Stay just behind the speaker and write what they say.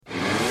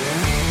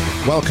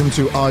Welcome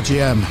to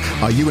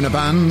RGM. Are you in a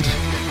band?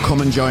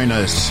 Come and join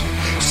us.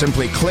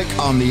 Simply click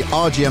on the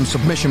RGM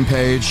submission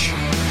page,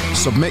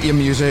 submit your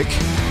music,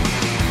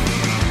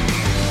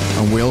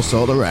 and we'll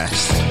sort the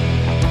rest.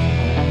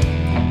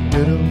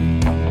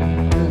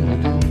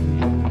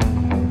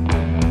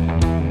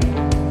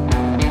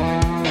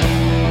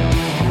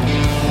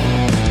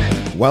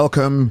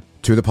 Welcome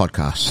to the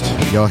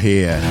podcast. You're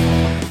here.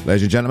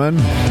 Ladies and gentlemen,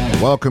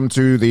 welcome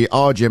to the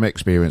RGM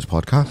Experience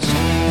podcast.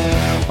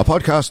 A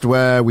podcast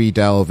where we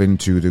delve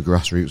into the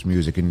grassroots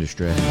music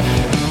industry.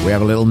 We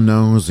have a little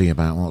nosy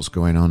about what's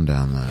going on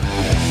down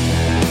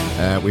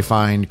there. We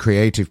find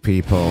creative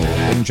people,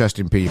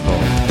 interesting people,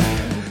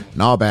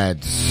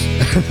 knobheads.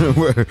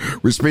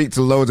 We speak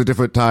to loads of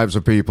different types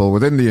of people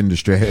within the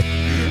industry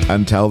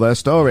and tell their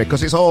story,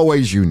 because it's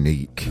always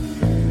unique.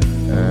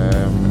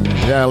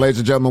 Ladies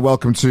and gentlemen,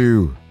 welcome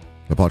to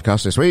the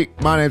podcast this week.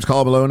 My name's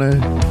Carl Maloney,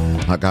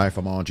 that guy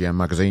from RGM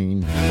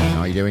Magazine.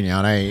 How are you doing,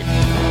 Yanni?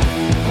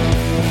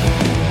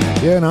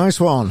 Yeah, nice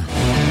one.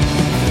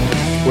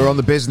 We're on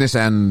the business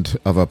end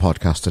of our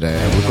podcast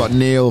today. We've got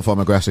Neil from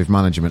Aggressive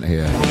Management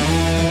here.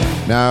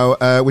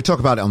 Now, we talk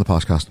about it on the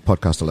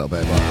podcast a little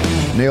bit,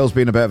 but Neil's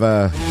been a bit of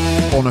a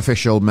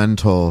unofficial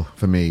mentor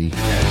for me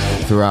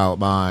throughout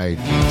my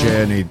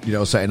journey,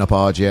 setting up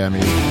RGM.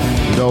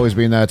 He's always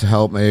been there to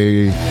help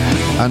me.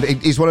 And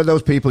he's one of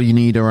those people you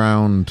need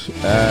around.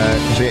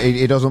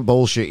 He doesn't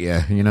bullshit you,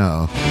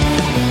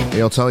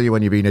 He'll tell you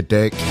when you're being a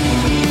dick.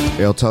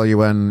 He'll tell you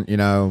when,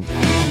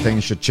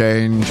 things should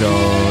change,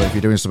 or if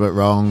you're doing something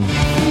wrong.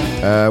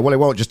 Well, he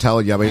won't just tell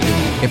you. I mean,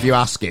 if you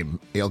ask him,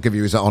 he'll give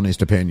you his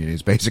honest opinion.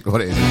 Is basically what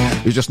it is.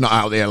 He's just not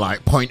out there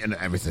pointing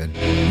at everything,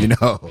 And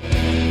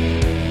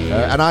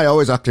I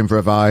always ask him for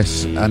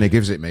advice, and he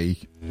gives it me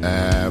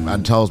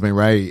and tells me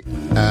right,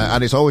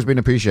 and it's always been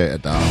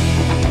appreciated. That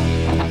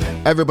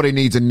everybody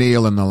needs a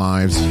Neil in their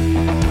lives,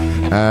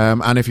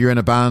 and if you're in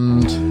a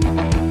band,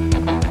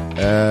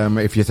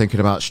 if you're thinking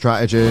about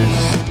strategies,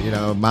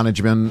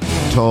 management,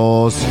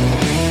 tours.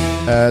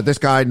 This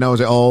guy knows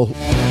it all.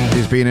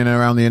 He's been in and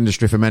around the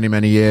industry for many,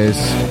 many years,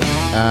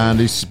 and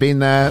he's been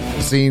there,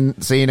 seen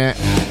it,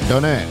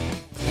 done it.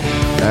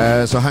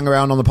 So hang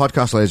around on the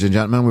podcast, ladies and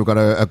gentlemen. We've got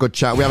a good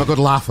chat. We have a good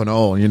laugh and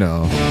all,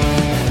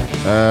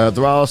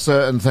 There are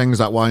certain things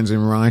that winds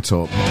him right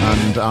up,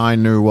 and I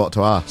knew what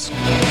to ask,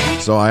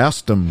 so I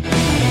asked him.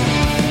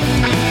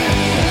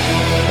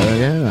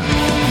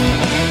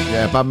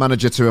 Band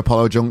manager to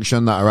Apollo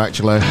Junction that are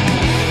actually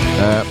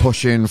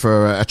pushing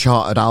for a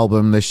chartered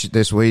album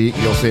this week.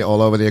 You'll see it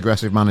all over the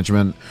Aggressive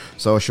Management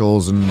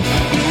socials and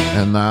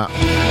that.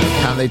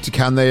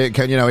 Can they?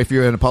 If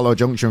you're an Apollo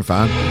Junction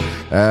fan,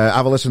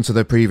 have a listen to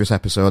the previous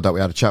episode that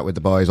we had a chat with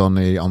the boys on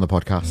the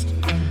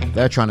podcast.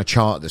 They're trying to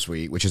chart this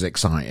week, which is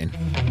exciting.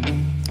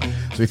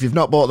 So if you've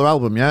not bought their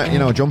album yet,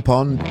 jump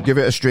on, give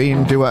it a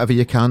stream, do whatever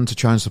you can to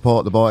try and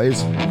support the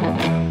boys.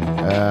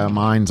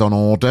 Mine's on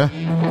order.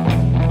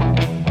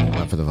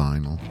 For the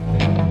vinyl.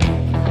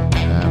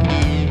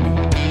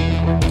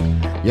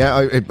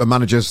 A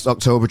manager's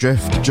October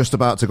Drift, just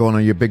about to go on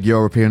a big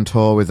European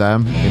tour with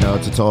them,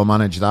 to tour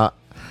manage that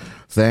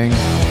thing.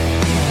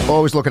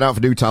 Always looking out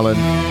for new talent.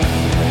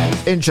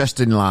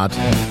 Interesting lad,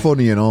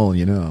 funny and all,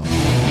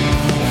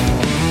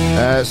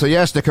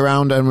 stick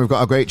around and we've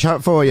got a great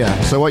chat for you.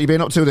 So what you been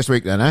up to this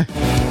week then,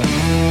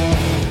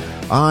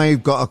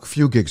 I've got a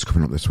few gigs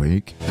coming up this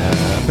week.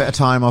 A bit of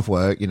time off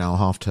work,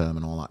 half term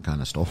and all that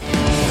kind of stuff.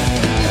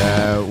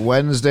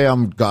 Wednesday,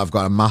 I've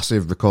got a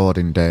massive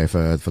recording day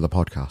for the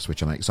podcast,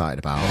 which I'm excited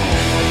about.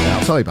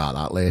 I'll tell you about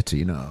that later,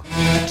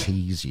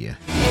 tease you.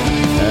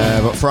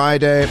 But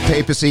Friday,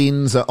 Paper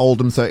Scenes at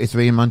Oldham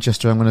 33 in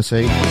Manchester, I'm going to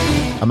see.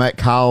 I met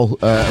Cal,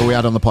 who we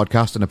had on the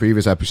podcast in a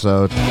previous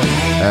episode.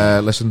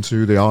 Listen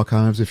to the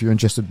archives if you're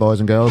interested, boys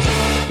and girls.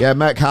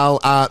 Met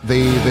Cal at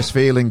the This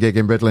Feeling gig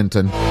in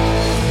Bridlington.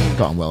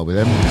 Got on well with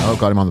him,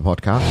 got him on the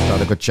podcast,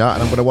 had a good chat,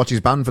 and I'm going to watch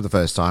his band for the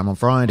first time on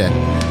Friday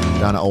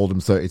down at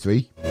Oldham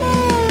 33.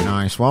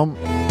 Nice one.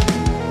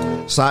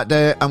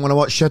 Saturday, I'm going to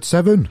watch Shed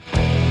 7.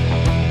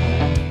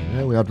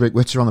 We had Rick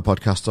Witter on the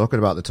podcast talking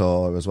about the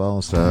tour as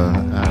well, so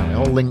it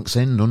all links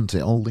in, doesn't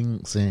it? All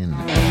links in.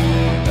 So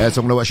I'm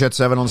going to watch Shed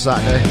 7 on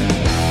Saturday.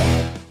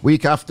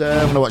 Week after,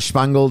 I'm going to watch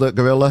Spangled at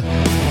Gorilla.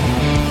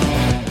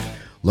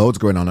 Loads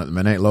going on at the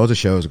minute, loads of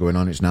shows going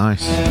on, it's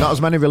nice. Not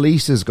as many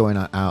releases going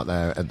out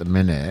there at the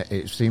minute,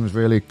 it seems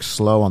really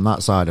slow on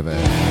that side of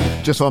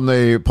it. Just from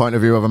the point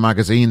of view of a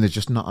magazine, there's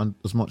just not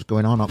as much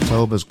going on.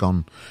 October's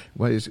gone,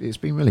 well, it's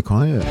been really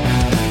quiet,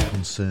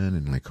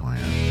 concerningly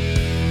quiet.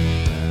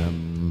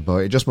 But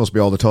it just must be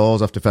all the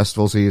tours after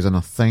festival season, I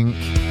think.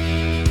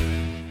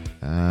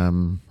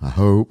 I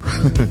hope.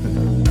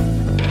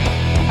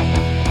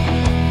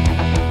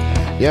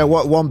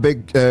 One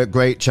big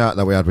great chat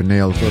that we had with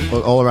Neil,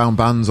 all around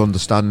bands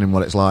understanding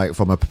what it's like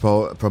from a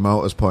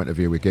promoter's point of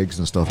view with gigs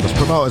and stuff, because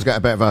promoters get a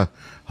bit of a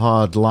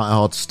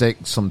hard stick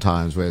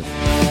sometimes with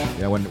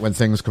when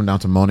things come down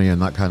to money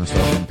and that kind of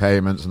stuff and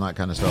payments and that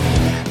kind of stuff.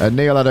 And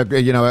Neil had a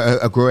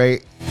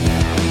great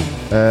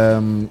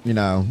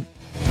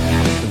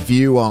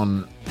view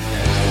on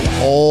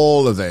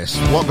all of this,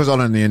 what goes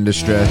on in the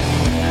industry.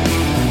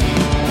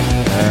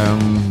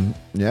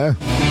 Yeah,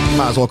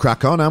 might as well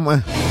crack on, haven't we?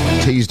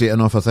 Teased it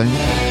enough, I think.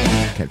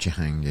 Kept you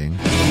hanging.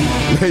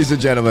 Ladies and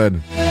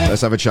gentlemen,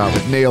 let's have a chat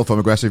with Neil from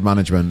Aggressive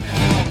Management.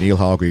 Neil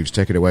Hargreaves,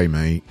 take it away,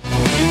 mate.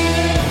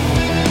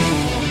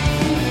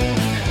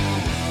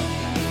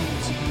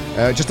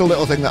 Just a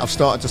little thing that I've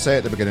started to say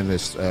at the beginning of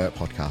this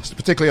podcast,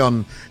 particularly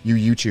on you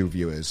YouTube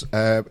viewers.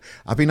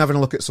 I've been having a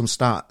look at some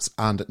stats,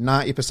 and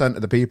 90%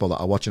 of the people that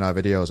are watching our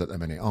videos at the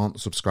minute aren't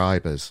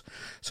subscribers.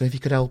 So if you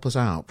could help us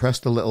out, press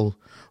the little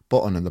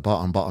button in the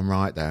bottom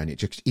right there, and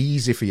it's just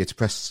easy for you to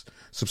press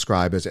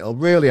subscribers. It'll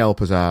really help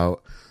us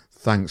out.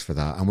 Thanks for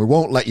that. And we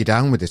won't let you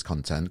down with this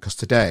content, because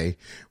today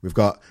we've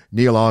got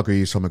Neil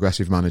Hargreaves from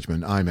Aggressive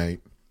Management. Hi, mate.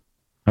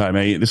 Hi,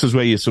 mate. This is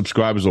where your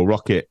subscribers will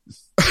rock it.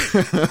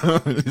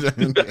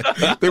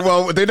 They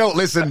won't. They don't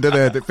listen, do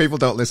they? The people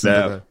don't listen,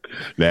 do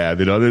they? Yeah,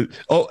 they don't.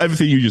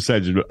 Everything you just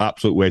said is an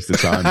absolute waste of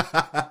time.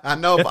 I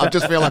know, but I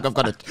just feel like I've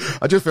got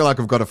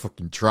to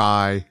fucking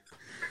try.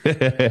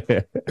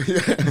 It's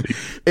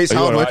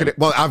hard working. Right?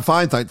 Well, I'm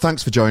fine.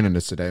 Thanks for joining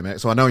us today, mate.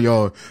 So I know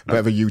you're a bit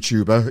of a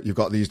YouTuber. You've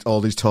got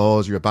all these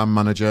tours. You're a band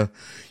manager.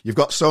 You've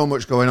got so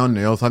much going on,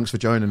 Neil. Thanks for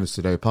joining us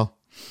today, pal.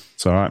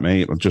 It's all right,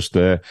 mate. I've just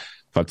had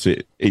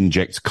to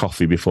inject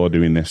coffee before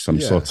doing this. I'm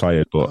so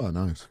tired, but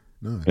nice.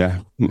 Yeah.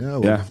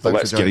 But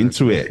let's get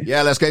into it.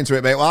 Yeah, let's get into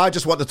it, mate. Well, I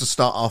just wanted to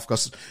start off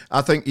because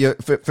I think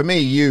for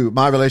me,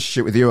 my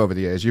relationship with you over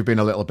the years, you've been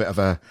a little bit of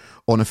a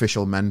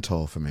unofficial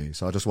mentor for me.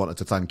 So I just wanted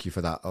to thank you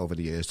for that over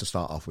the years to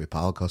start off with,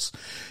 pal, because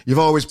you've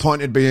always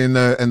pointed me in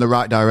the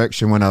right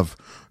direction when I've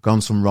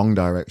gone some wrong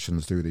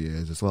directions through the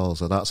years as well.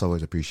 So that's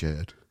always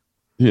appreciated.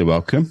 You're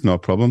welcome, no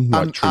problem.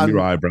 Like trim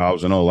your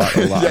eyebrows and all that.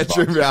 Yeah,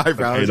 trim your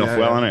eyebrows. Paid off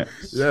well, innit?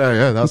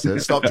 Yeah, that's it.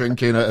 Stop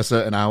drinking at a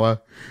certain hour.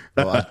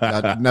 But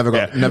I never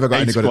got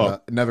any good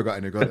at that. Never got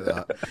any good at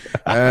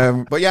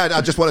that. But yeah,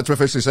 I just wanted to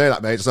officially say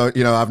that, mate. So,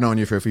 I've known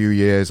you for a few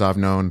years. I've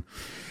known,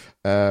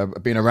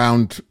 been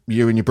around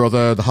you and your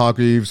brother, the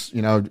Hargreaves,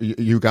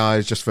 you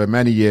guys just for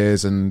many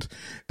years. And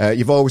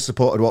you've always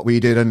supported what we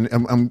did.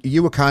 And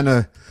you were kind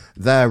of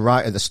there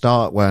right at the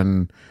start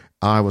when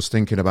I was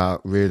thinking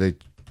about really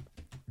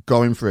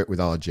going for it with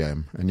our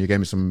gym, and you gave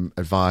me some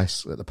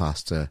advice at the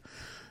past to,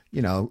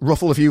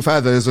 ruffle a few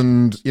feathers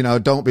and,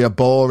 don't be a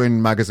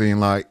boring magazine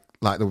like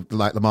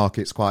the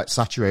market's quite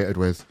saturated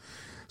with.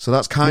 So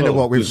that's kind of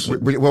what we're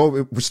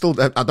still,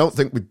 I don't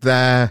think we're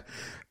there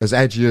as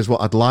edgy as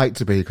what I'd like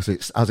to be, because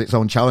it has its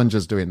own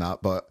challenges doing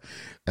that. But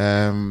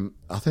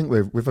I think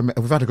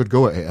we've had a good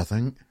go at it, I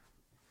think.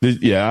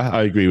 Yeah,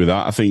 I agree with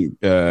that. I think,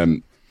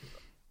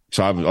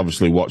 so I've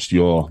obviously watched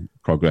your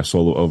progress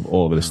all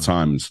over this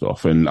time and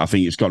stuff, and I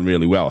think it's gone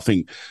really well. I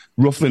think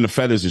ruffling the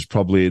feathers is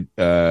probably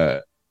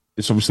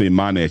it's obviously in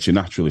my nature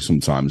naturally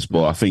sometimes,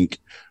 but I think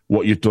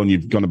what you've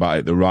gone about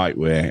it the right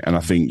way, and I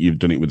think you've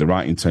done it with the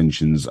right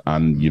intentions,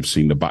 and you've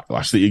seen the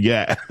backlash that you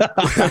get.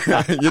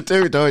 You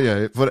do, don't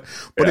you? But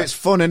it's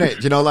fun, isn't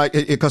it?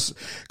 Because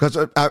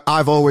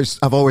I've always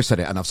said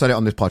it, and I've said it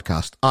on this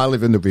podcast. I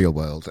live in the real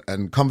world,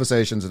 and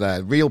conversations are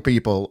there. Real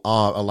people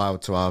are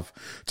allowed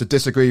to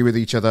disagree with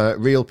each other.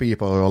 Real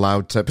people are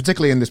allowed to,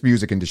 particularly in this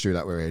music industry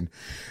that we're in.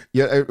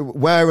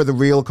 Where are the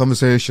real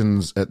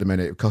conversations at the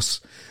minute?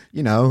 Because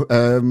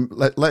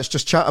let's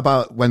just chat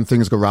about when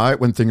things go right,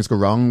 when things go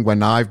wrong,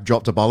 when I've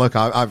dropped a bollock.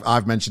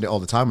 I've mentioned it all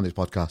the time on this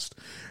podcast.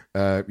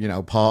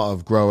 Part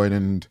of growing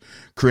and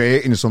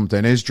creating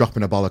something is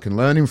dropping a bollock and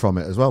learning from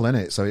it as well, isn't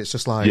it? So it's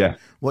just like,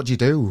 what do you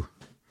do?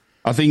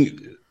 I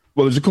think,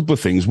 there's a couple of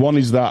things. One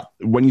is that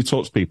when you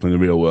talk to people in the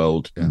real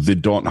world, they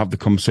don't have the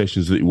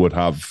conversations that you would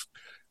have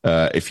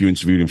if you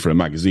interviewed him for a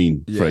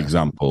magazine, for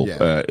example.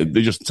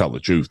 They just tell the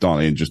truth, don't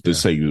they? And just they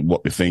say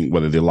what they think,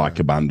 whether they like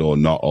a band or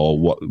not, or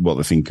what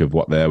they think of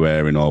what they're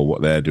wearing or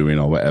what they're doing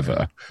or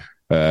whatever.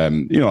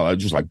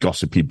 Just like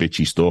gossipy,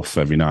 bitchy stuff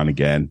every now and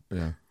again,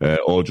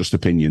 or just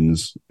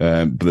opinions,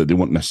 but that they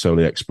won't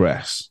necessarily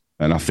express.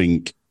 And I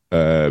think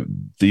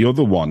the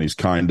other one is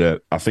I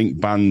think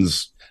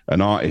bands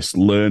and artists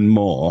learn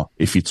more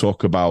if you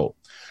talk about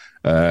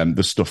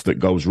the stuff that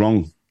goes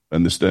wrong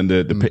and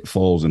the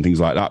pitfalls and things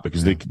like that,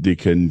 because they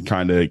can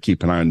kind of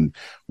keep an eye on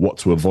what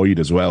to avoid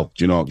as well.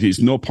 It's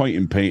no point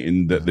in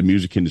painting that the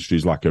music industry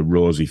is like a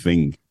rosy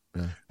thing,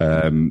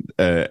 and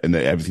that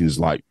everything's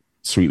like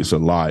sweetness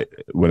and light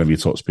whenever you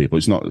talk to people.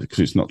 It's not, because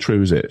it's not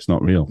true, is it? It's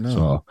not real.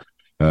 No.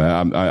 So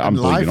I'm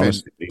life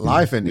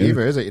in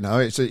either, is it?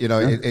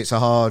 It's a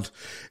hard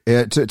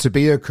to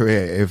be a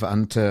creative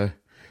and to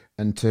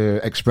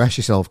express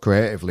yourself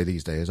creatively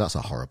these days. That's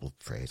a horrible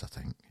phrase, I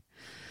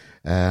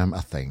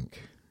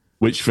think.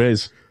 Which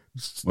phrase?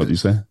 What did you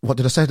say? What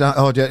did I say?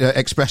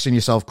 Expressing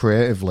yourself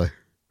creatively.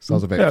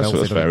 Sounds a bit filthy.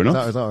 That's fair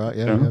enough. Is that right?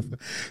 Yeah.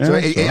 So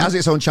it has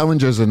its own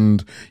challenges,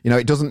 and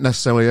it doesn't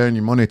necessarily earn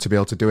you money to be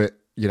able to do it,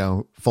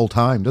 full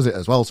time, does it,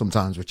 as well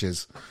sometimes, which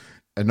is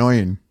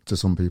annoying to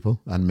some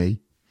people and me.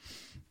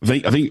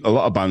 I think a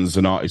lot of bands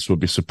and artists would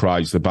be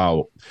surprised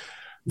about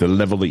the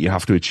level that you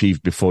have to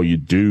achieve before you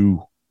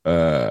do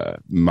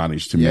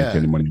manage to make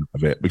any money out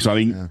of it. Because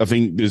I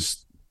think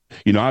there's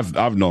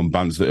I've known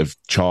bands that have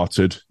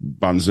charted,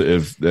 bands that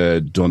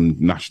have done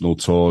national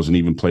tours and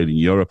even played in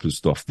Europe and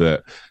stuff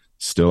that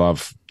still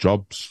have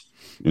jobs,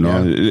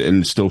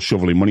 and still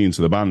shoveling money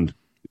into the band.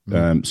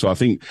 So I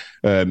think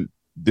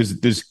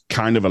there's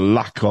kind of a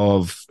lack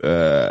of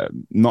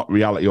not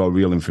reality or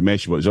real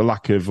information, but there's a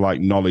lack of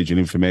like knowledge and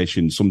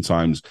information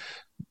sometimes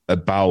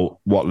about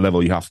what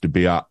level you have to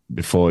be at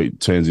before it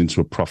turns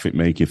into a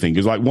profit-making thing.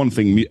 Because like one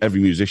thing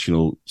every musician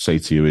will say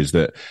to you is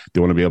that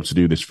they want to be able to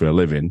do this for a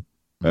living,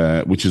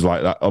 which is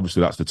like that.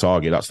 Obviously, that's the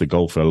target. That's the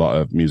goal for a lot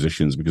of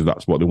musicians because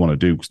that's what they want to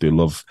do because they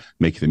love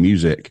making the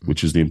music,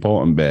 which is the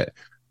important bit.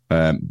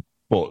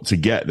 But to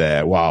get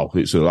there, wow,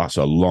 that's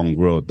a long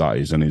road that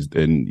is,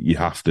 and you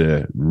have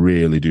to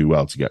really do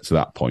well to get to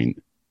that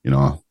point,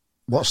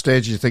 What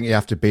stage do you think you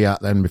have to be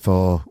at then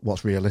before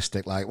what's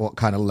realistic? Like what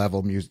kind of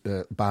level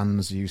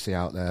bands do you see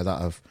out there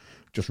that have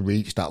just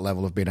reached that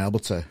level of being able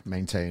to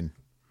maintain?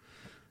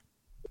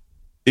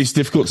 It's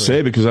difficult to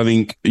say because I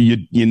think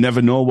you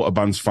never know what a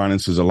band's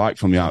finances are like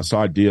from the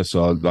outside, do you?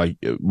 So like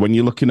when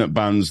you're looking at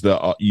bands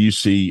that you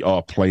see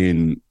are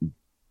playing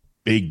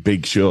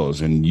big shows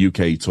and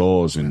UK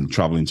tours and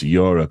traveling to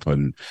Europe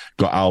and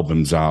got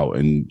albums out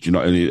and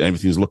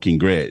everything's looking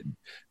great,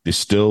 they're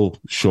still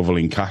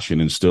shoveling cash in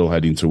and still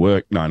heading to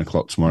work 9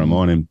 o'clock tomorrow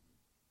morning.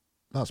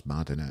 That's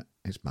mad, isn't it?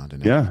 It's mad,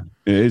 isn't it? Yeah,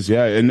 it is.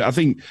 Yeah, and I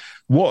think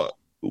what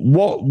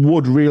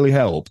would really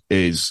help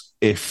is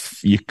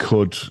if you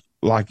could,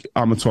 like,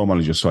 I'm a tour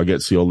manager, so I get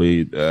to see all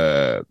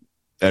the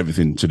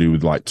everything to do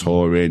with like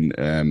touring.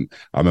 I'm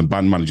a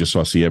band manager, so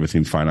I see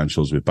everything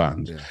financials with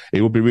bands. Yeah.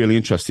 It would be really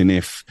interesting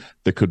if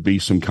there could be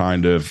some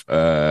kind of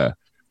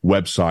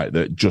website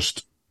that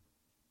just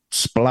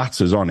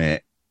splatters on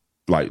it,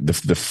 like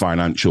the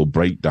financial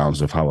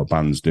breakdowns of how a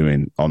band's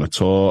doing on a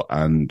tour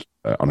and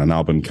on an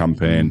album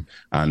campaign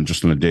and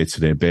just on a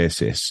day-to-day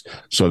basis,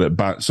 so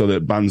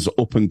that bands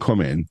up and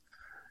coming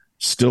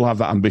still have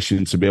that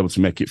ambition to be able to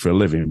make it for a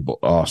living, but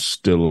are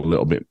still a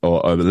little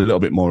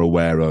bit more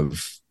aware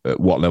of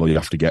what level you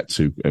have to get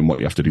to and what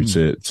you have to do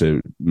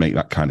to make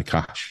that kind of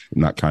cash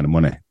and that kind of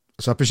money.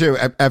 So I presume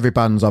every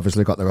band's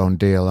obviously got their own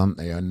deal, haven't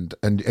they?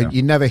 And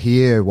you never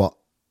hear what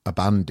a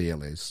band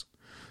deal is.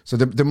 So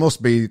there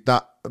must be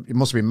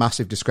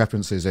massive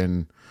discrepancies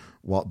in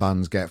what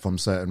bands get from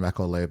certain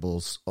record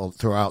labels or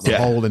throughout the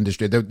whole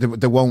industry.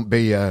 There won't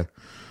be a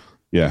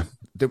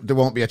there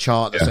won't be a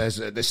chart that says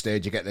at this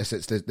stage you get this,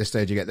 it's this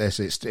stage you get this.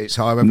 It's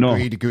however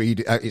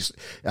agreed. It's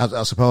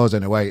I suppose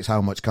in a way it's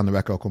how much can the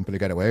record company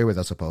get away with,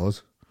 I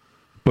suppose.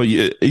 But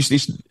I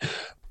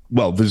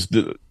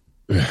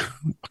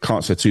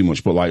can't say too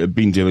much, but like I've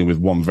been dealing with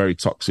one very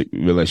toxic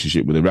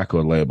relationship with a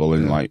record label,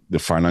 and like the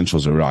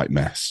financials are a right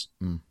mess.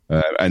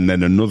 And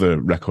then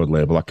another record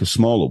label, like a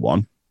smaller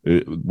one,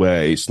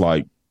 where it's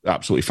like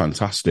absolutely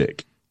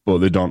fantastic, but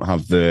they don't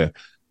have the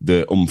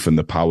oomph and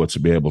the power to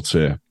be able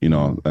to,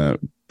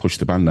 push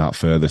the band out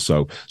further.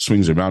 So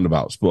swings and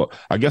roundabouts. But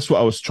I guess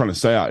what I was trying to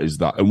say at is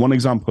that, and one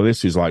example of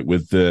this is like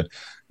with the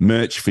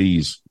merch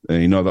fees,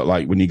 that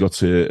like when you go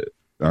to,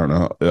 I don't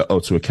know,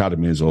 O2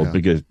 Academies or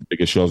bigger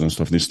shows and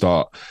stuff, and they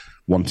start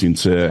wanting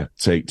to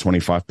take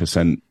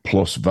 25%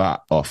 plus VAT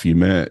off your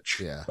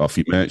merch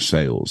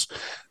sales.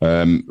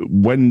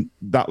 When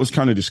that was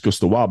kind of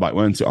discussed a while back,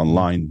 weren't it,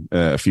 online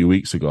a few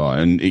weeks ago,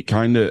 and it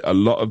kind of, a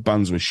lot of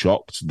bands were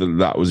shocked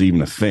that was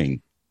even a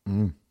thing.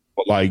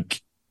 But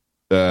like,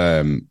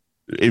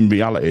 in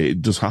reality,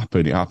 it does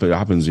happen. It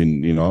happens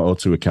in,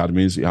 O2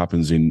 Academies. It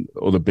happens in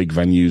other big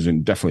venues,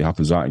 and definitely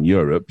happens out in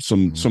Europe.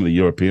 Some of the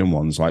European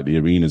ones, like the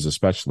arenas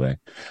especially,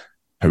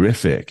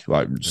 horrific.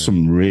 Like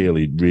some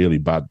really, really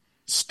bad,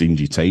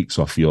 stingy takes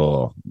off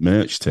your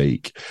merch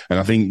take. And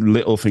I think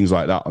little things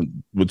like that,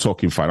 we're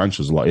talking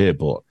financials a lot here,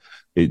 but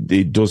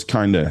it does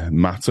kind of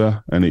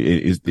matter. And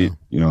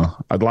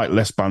I'd like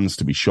less bands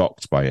to be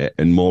shocked by it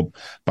and more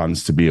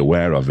bands to be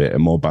aware of it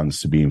and more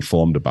bands to be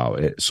informed about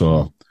it.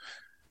 So,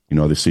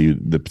 they see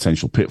the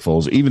potential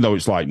pitfalls, even though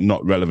it's like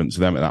not relevant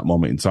to them at that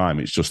moment in time.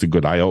 It's just a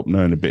good eye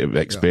opener and a bit of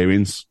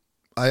experience.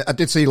 I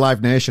did see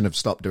Live Nation have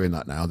stopped doing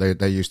that now.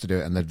 They used to do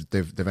it, and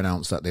they've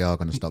announced that they are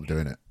going to stop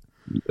doing it.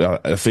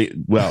 I think,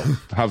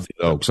 have they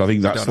though? Because I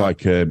think that's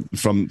like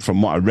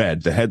from what I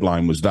read, the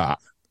headline was that,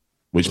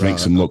 which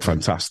makes them look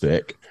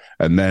fantastic.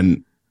 And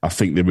then I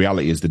think the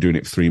reality is they're doing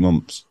it for 3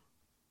 months.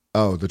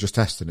 Oh, they're just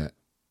testing it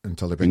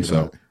until they bring it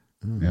out.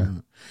 Yeah,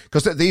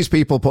 because these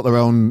people put their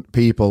own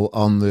people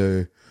on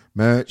the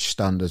merch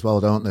stand as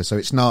well, don't they? So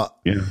it's not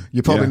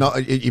you're probably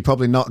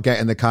not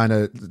getting the kind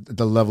of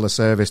the level of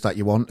service that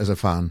you want as a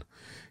fan.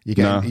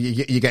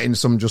 You're getting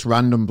some just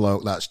random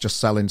bloke that's just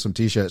selling some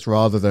t-shirts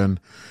rather than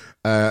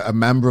a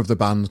member of the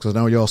band, because I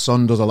know your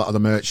son does a lot of the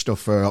merch stuff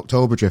for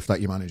Octoberdrift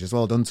that you manage as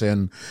well, doesn't he?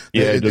 And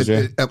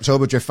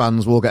Octoberdrift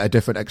fans will get a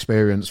different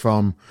experience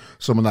from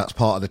someone that's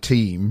part of the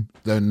team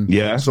than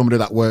somebody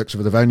that works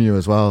for the venue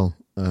as well.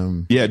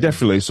 Yeah,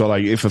 definitely. So,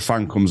 like, if a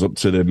fan comes up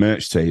to the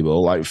merch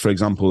table, like, for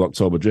example,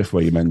 October Drift,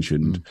 where you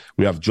mentioned,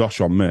 we have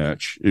Josh on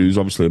merch, who's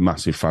obviously a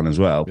massive fan as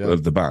well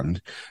of the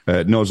band,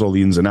 knows all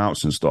the ins and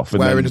outs and stuff. And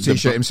wearing a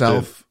T-shirt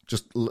himself. He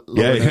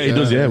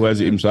does,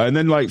 wears it himself. And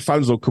then, like,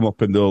 fans will come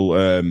up and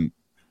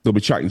they'll be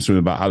chatting to him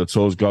about how the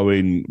tour's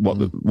going, what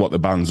the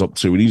band's up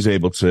to, and he's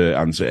able to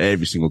answer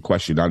every single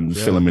question and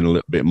fill him in a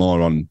little bit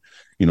more on,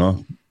 you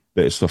know,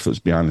 bit of stuff that's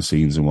behind the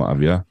scenes and what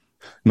have you.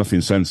 Nothing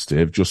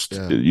sensitive, just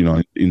you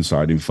know,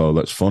 inside info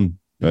that's fun.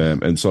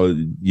 And so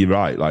you're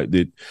right. Like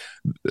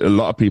a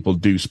lot of people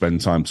do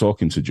spend time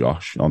talking to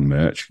Josh on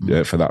merch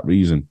for that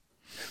reason.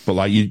 But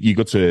like you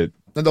got to,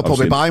 then they'll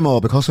probably buy more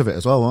because of it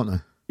as well, won't they?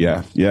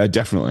 Yeah,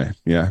 definitely.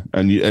 Yeah,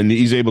 and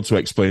he's able to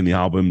explain the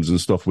albums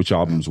and stuff, which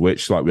albums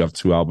which. Like we have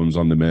 2 albums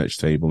on the merch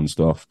table and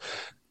stuff.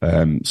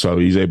 So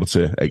he's able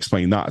to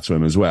explain that to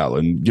him as well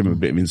and give him a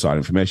bit of inside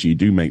information. You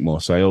do make more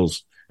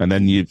sales. And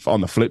then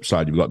on the flip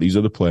side, you've got these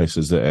other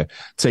places that are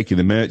taking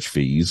the merch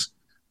fees,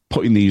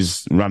 putting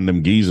these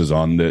random geezers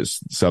on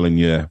that's selling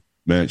your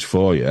merch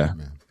for you,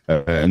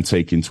 and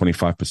taking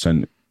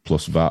 25%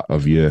 plus VAT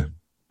of your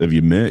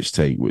merch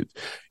take. With,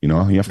 you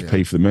know, you have to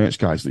pay for the merch,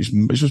 guys. It's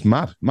just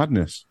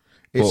madness.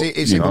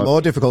 It's even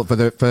more difficult for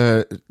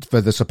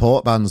the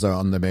support bands that are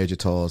on the major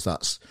tours.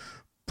 That's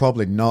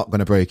probably not going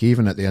to break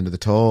even at the end of the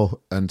tour,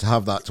 and to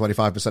have that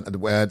 25% of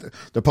where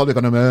they're probably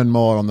going to earn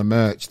more on the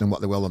merch than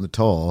what they will on the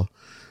tour.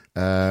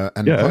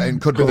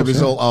 And could be the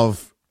result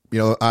of, you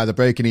know, either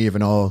breaking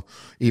even or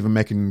even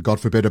making,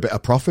 God forbid, a bit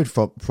of profit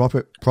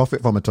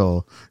from a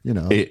tour. You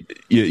know,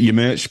 your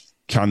merch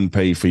can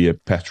pay for your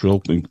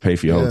petrol and pay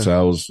for your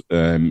hotels.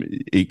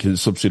 It can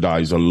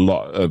subsidise a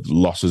lot of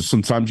losses.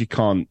 Sometimes you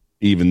can't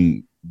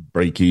even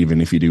break even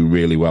if you do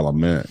really well on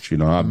merch. You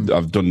know,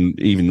 I've done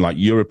even like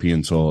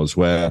European tours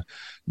where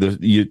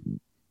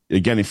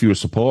again, if you're a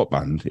support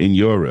band in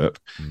Europe.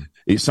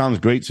 It sounds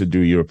great to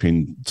do a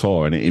European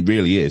tour, and it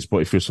really is. But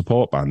if you're a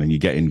support band and you're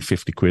getting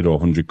 50 quid or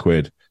 100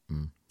 quid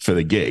for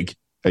the gig,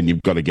 and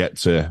you've got to get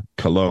to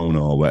Cologne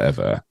or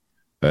whatever,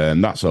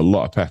 and that's a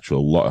lot of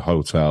petrol, a lot of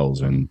hotels,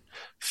 and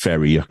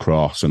ferry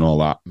across and all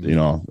that, you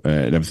know,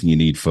 and everything you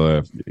need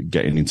for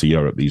getting into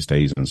Europe these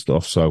days and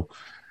stuff. So,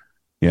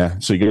 yeah,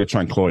 so you're going to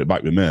try and claw it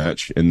back with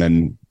merch, and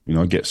then, you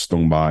know, get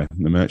stung by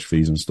the merch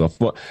fees and stuff.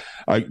 But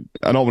I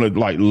don't want to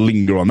like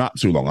linger on that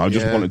too long. I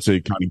just wanted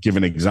to kind of give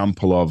an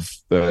example of,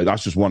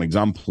 that's just one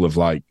example of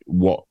like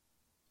what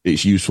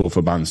it's useful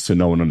for bands to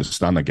know and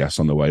understand, I guess,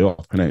 on the way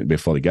up, and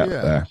before they get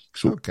there.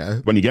 So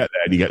when you get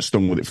there and you get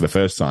stung with it for the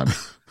first time,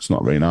 it's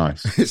not very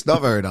nice. It's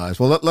not very nice.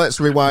 Well, let's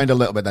rewind a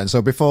little bit then.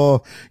 So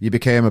before you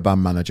became a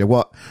band manager,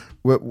 what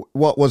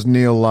was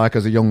Neil like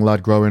as a young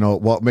lad growing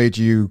up? What made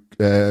you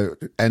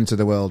enter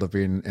the world of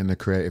being in the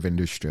creative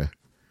industry?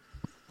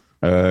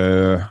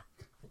 Don't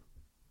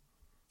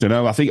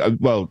know. I think,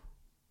 well,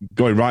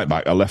 going right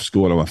back, I left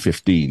school when I was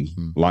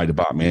 15, lied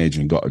about my age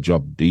and got a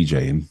job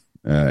DJing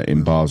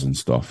in bars and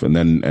stuff, and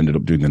then ended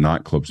up doing the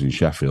nightclubs in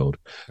Sheffield.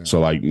 So,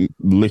 like,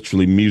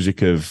 literally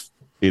music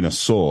in a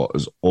sort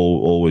has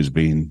always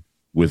been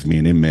with me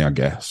and in me, I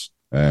guess.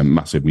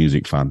 Massive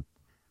music fan.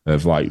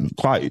 Of like,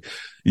 quite,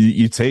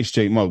 your taste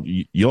change. Well,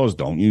 yours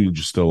don't. You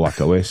just still like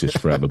Oasis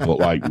forever, but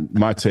like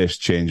my tastes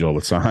change all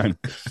the time.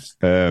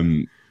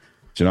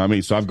 Do you know what I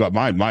mean? So I've got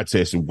my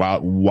taste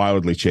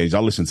wildly changed. I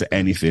listen to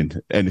anything.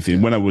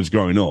 When I was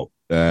growing up,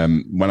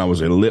 when I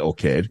was a little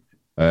kid,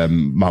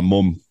 my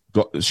mum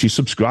she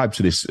subscribed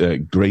to this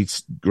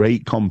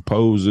great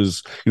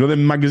composers. You know,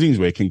 them magazines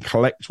where you can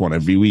collect one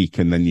every week,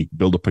 and then you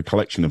build up a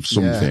collection of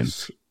something.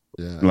 Yes.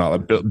 Yeah.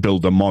 Like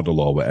build a model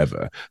or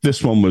whatever.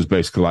 This one was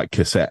basically like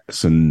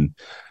cassettes and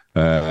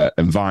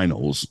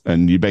vinyls,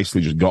 and you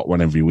basically just got one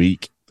every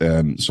week.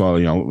 So,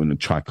 you know,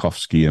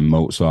 Tchaikovsky and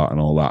Mozart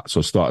and all that.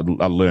 So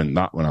I learned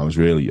that when I was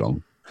really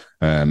young,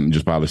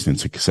 just by listening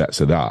to cassettes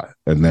of that,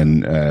 and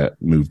then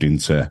moved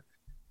into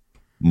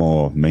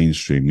more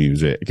mainstream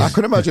music. I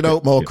could imagine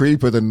out more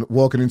creeper than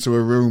walking into a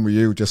room where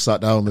you just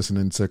sat down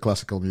listening to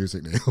classical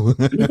music, Neil.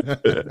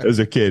 As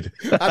a kid.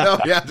 I know,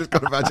 yeah, I just got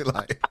to imagine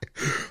like,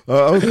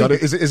 oh God,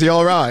 is he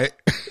all right?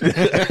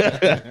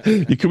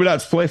 You coming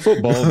out to play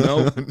football?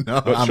 No,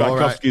 no, I'm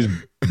Tchaikovsky's all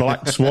right.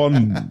 Black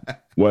Swan,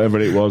 whatever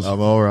it was. I'm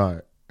all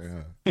right.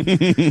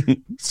 Yeah.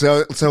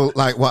 So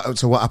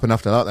what happened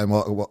after that then?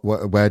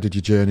 Where did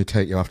your journey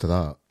take you after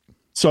that?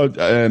 So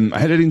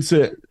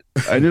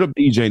I ended up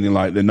DJing in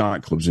like the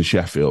nightclubs in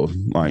Sheffield,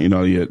 like, you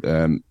know,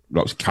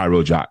 lots of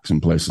Cairo Jacks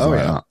and places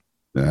that,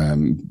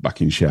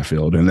 back in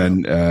Sheffield. And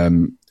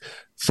then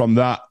from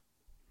that,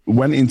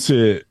 went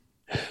into,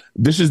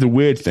 this is the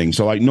weird thing.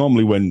 So like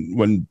normally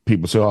when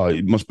people say, oh,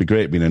 it must be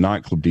great being a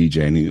nightclub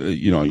DJ, and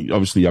you know,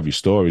 obviously you have your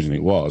stories, and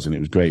it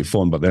was great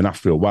fun. But then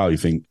after a while you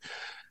think,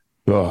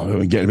 oh,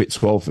 I'm getting a bit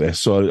too old for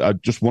this. So I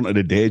just wanted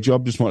a day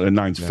job, just wanted a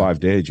 9 to 5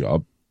 day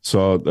job.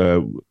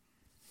 So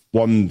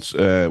one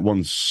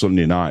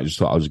Sunday night, I just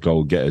thought I was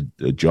go get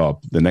a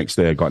job. The next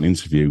day I got an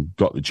interview,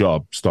 got the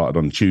job, started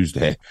on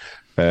Tuesday,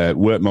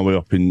 worked my way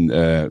up in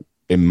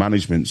in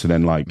management, so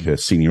then like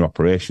senior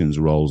operations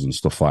roles and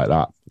stuff like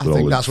that. I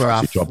think that's where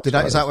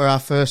is that where I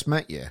first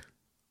met you?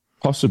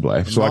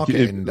 Possibly. So I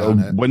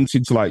went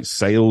into like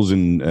sales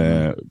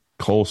and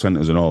call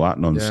centers and all that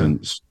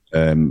nonsense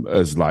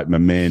as like my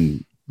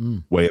main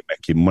way of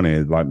making money,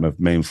 like my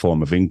main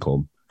form of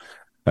income.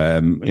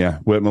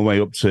 Worked my way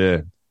up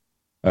to.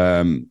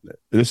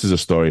 This is a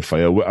story for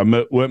you. I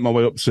worked my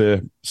way up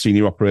to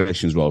senior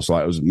operations role, so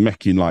like I was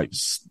making like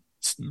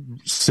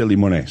silly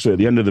money. So at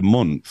the end of the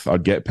month,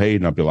 I'd get paid,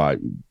 and I'd be like,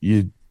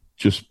 "You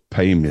just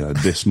paying me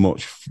this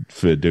much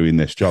for doing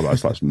this job?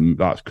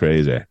 That's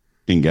crazy."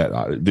 Didn't get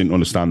that. Didn't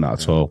understand that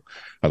at all.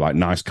 I had like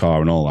nice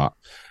car and all that.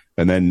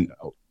 And then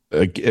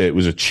it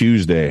was a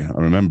Tuesday. I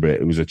remember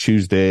it. It was a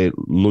Tuesday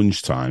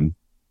lunchtime.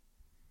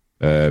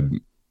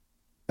 And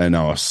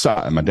I was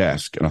sat at my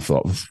desk, and I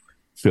thought,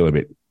 feel a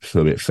bit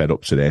fed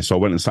up today. So I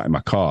went and sat in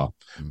my car,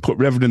 put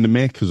Reverend and the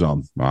Makers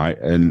on, right?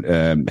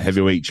 And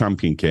Heavyweight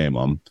Champion came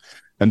on,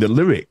 and the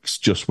lyrics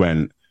just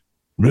went,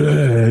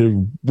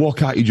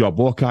 walk out your job,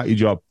 walk out your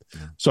job.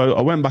 So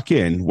I went back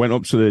in, went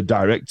up to the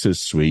director's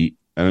suite,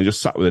 and I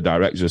just sat with the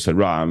director and said,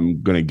 right,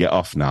 I'm going to get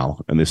off now.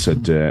 And they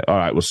said, all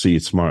right, we'll see you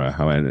tomorrow.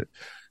 I went,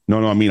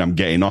 no, I mean, I'm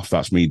getting off.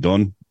 That's me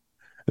done. And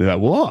they're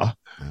like, what?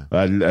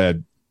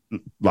 And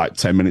like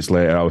 10 minutes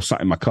later, I was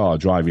sat in my car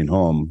driving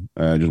home,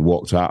 just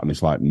walked out on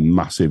this like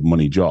massive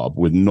money job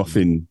with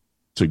nothing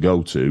to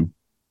go to.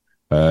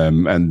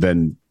 And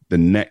then the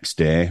next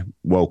day,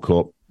 woke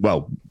up.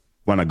 Well,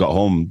 when I got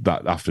home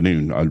that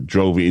afternoon, I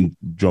drove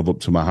up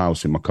to my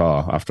house in my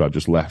car after I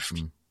just left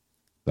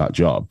that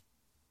job.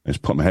 I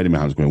just put my head in my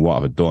hands going, what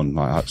have I done?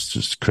 Like, that's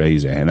just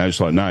crazy. And I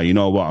was like, no, you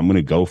know what? I'm going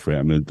to go for it.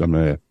 I'm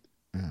going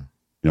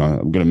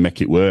to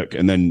make it work.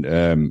 And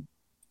then,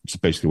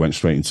 just basically went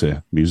straight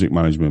into music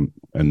management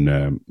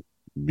and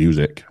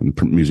music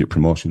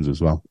promotions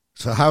as well.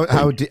 So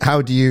how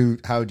do you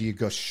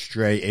go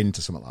straight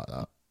into something like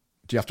that?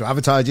 Do you have to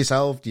advertise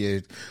yourself?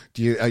 Did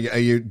you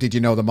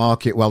know the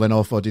market well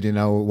enough, or did you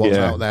know what's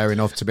out there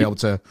enough to be able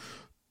to?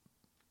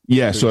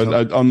 Yeah,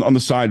 so on the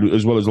side,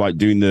 as well as like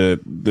doing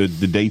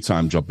the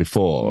daytime job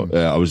before,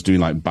 I was doing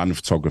like band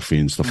photography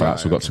and stuff like that.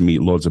 So I got to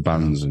meet loads of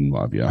bands and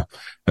whatever.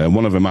 Yeah,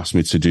 one of them asked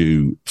me to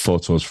do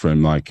photos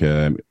from like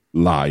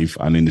live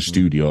and in the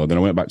studio. Then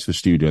I went back to the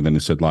studio, and then they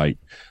said like,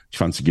 "Do you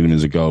fancy giving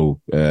us a go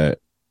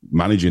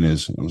managing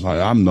us?" I was like,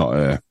 "I'm not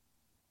a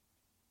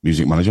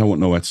music manager. I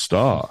won't know where to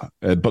start."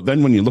 But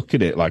then when you look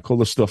at it, like all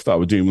the stuff that I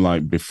was doing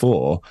like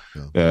before,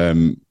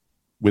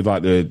 with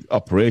like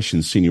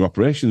the senior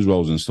operations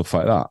roles and stuff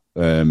like that,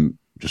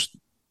 just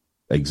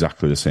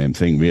exactly the same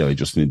thing, really,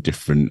 just in a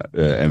different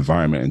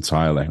environment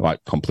entirely,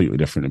 like completely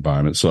different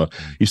environment. So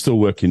you're still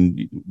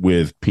working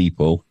with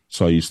people,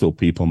 so you're still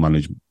people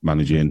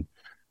managing,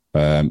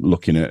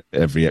 looking at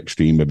every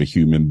extreme of a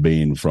human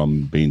being,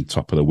 from being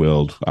top of the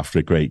world after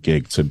a great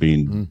gig to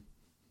being,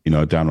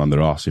 down on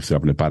their arse if they're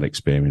having a bad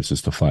experience and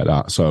stuff like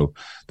that. So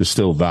there's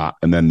still that.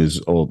 And then there's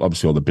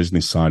obviously all the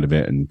business side of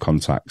it and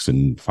contacts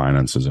and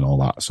finances and all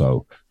that.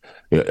 So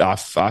I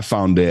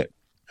found it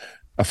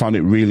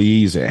really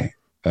easy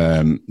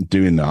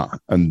doing that.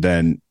 And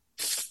then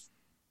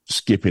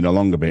skipping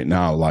along a bit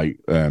now, like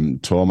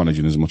tour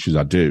managing as much as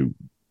I do,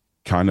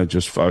 kind of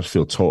just, I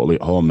feel totally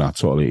at home now,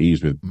 totally at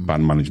ease with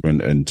band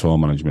management and tour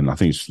management. I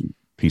think it's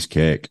piece of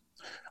cake.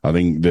 I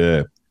think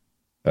the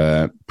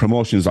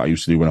promotions that I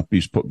used to do when I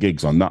used to put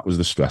gigs on, that was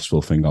the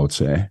stressful thing, I would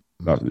say.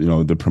 That,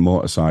 the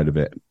promoter side of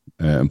it,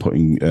 and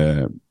putting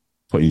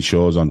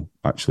shows on,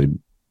 actually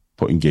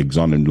putting gigs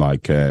on, and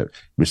like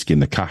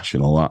risking the cash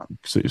and all that,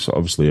 because it's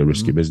obviously a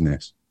risky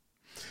business.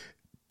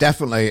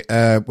 Definitely,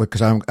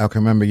 because I can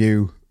remember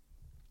you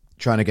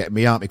trying to get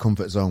me out of my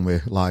comfort zone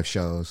with live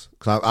shows,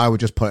 because I was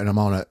just putting them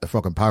on at the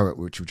Frog and Parrot,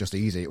 which was just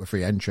easy. It was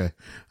free entry,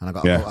 and I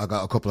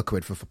got a couple of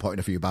quid for putting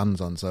a few bands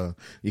on, so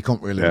you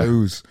couldn't really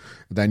lose.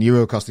 Then you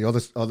were across the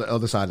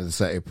other side of the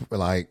city,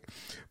 like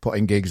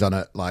putting gigs on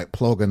at like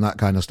Plug and that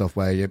kind of stuff,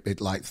 where it's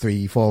like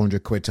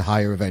 300-400 quid to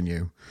hire a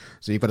venue,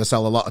 so you've got to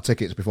sell a lot of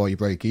tickets before you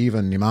break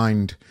even. You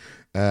mind,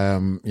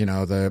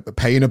 the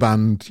paying a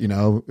band,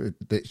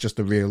 it's just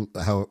the real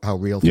how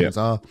real things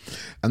are,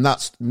 and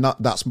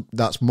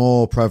that's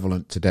more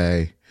prevalent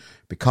today,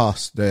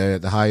 because the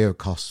higher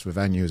costs for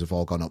venues have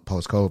all gone up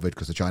post COVID,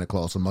 because they're trying to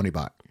claw some money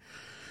back.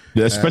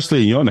 Yeah,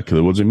 especially in your neck of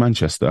the woods in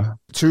Manchester.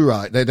 Too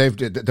right,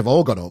 they've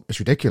all gone up. It's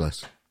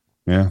ridiculous.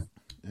 Yeah.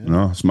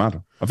 No, it's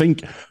mad. I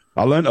think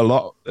I learned a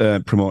lot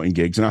promoting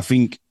gigs, and I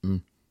think.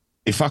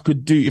 If I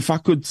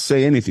could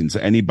say anything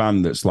to any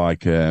band that's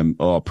like,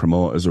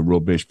 promoters are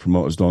rubbish,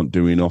 promoters don't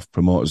do enough,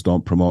 promoters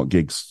don't promote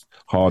gigs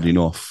hard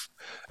enough,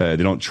 they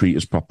don't treat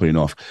us properly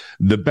enough.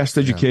 The best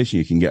education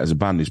you can get as a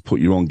band is put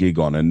your own gig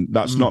on. And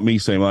that's not me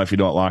saying, well, if you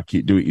don't like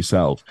it, do it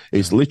yourself.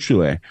 It's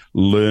literally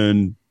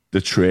learn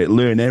the trade,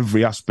 learn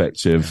every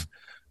aspect of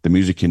the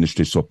music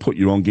industry. So put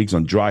your own gigs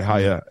on, dry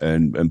hire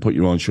and put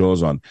your own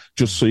shows on,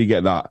 just so you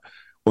get that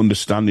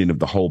understanding of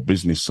the whole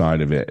business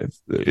side of it,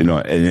 you know,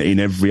 in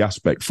every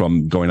aspect,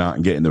 from going out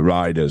and getting the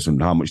riders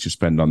and how much to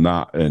spend on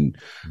that, and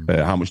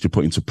how much to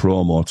put into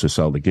promo to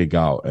sell the gig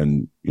out,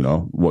 and, you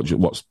know,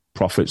 what's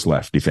profits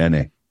left, if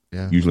any.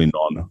 Yeah. Usually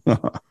none.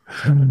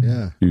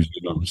 Yeah.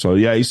 Usually none. So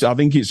yeah,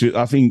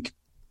 I think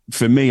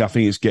for me, I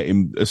think it's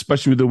getting,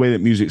 especially with the way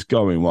that music's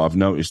going, what I've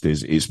noticed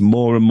is it's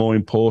more and more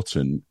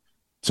important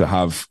to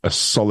have a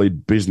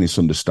solid business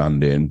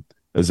understanding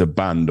as a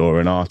band or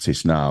an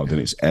artist now than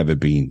it's ever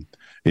been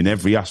in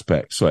every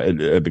aspect.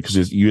 So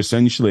because you're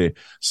essentially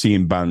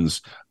seeing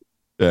bands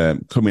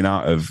coming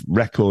out of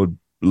record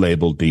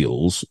label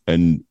deals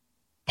and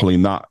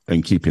pulling that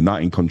and keeping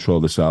that in control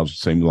themselves,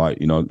 same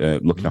like, you know,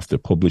 looking after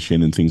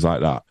publishing and things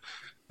like that,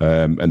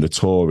 and the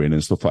touring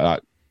and stuff like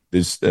that.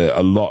 There's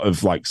a lot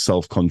of like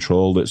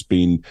self-control that's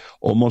been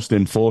almost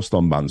enforced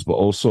on bands, but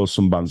also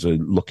some bands are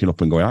looking up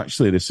and going,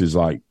 actually, this is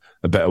like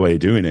a better way of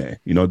doing it,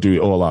 you know, do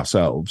it all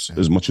ourselves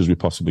as much as we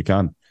possibly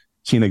can.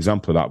 See an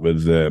example of that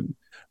with, you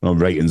know,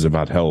 Ratings have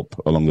had help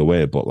along the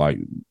way, but like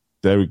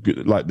they're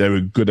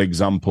a good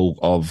example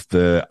of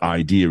the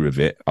idea of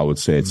it, I would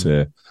say,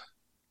 to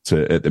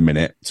at the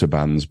minute, to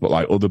bands, but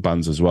like other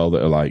bands as well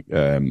that are like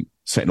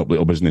setting up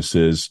little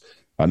businesses.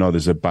 I know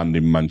there's a band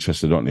in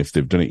Manchester, I don't know if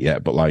they've done it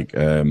yet, but like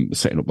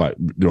setting up like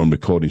their own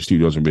recording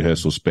studios and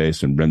rehearsal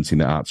space and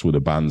renting it out to other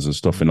bands and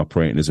stuff and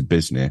operating as a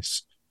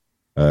business,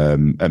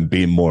 and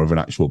being more of an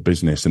actual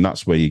business. And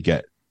that's where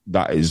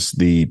that is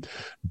the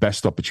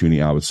best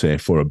opportunity, I would say,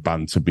 for a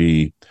band to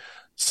be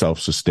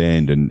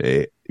self-sustained and,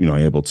 you know,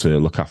 able to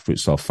look after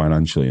itself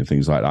financially and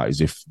things like that,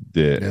 is if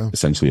they're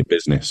essentially a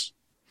business,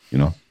 you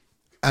know.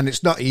 And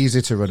it's not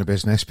easy to run a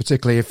business,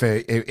 particularly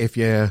if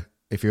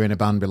you're in a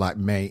band with like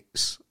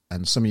mates,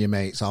 and some of your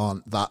mates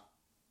aren't that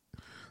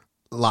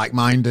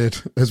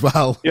like-minded as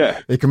well. Yeah,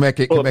 it can make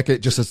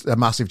it just a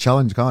massive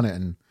challenge, can't it?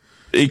 And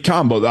it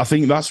can, but I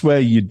think that's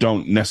where you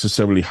don't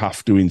necessarily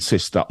have to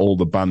insist that all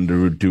the band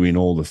are doing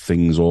all the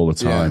things all the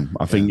time.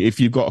 I think if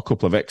you've got a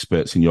couple of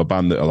experts in your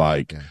band that are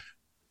like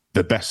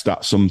the best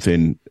at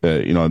something,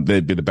 you know,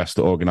 they'd be the best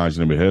at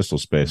organising a rehearsal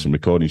space and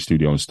recording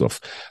studio and stuff.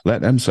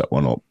 Let them set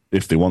one up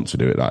if they want to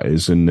do it, that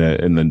is, and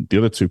then the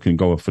other two can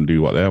go off and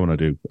do what they want to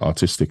do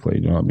artistically,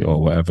 you know what I mean,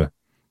 or whatever.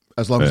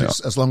 As long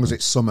as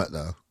it's Summit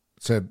though,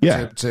 to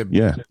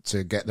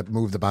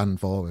move the band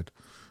forward.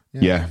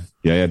 Yeah.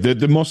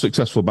 The most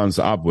successful bands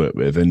that I've worked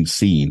with and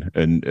seen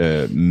and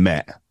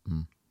met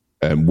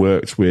and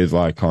worked with,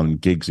 like on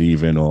gigs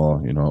even,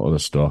 or, you know, other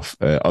stuff,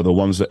 are the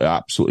ones that are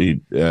absolutely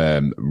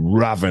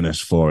ravenous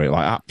for it,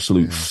 like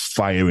absolute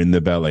fire in the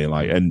belly.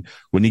 Like, and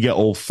when you get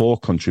all four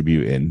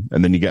contributing,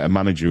 and then you get a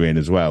manager in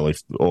as well,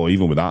 or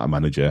even without a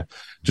manager,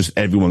 just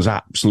everyone's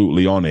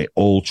absolutely on it,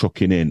 all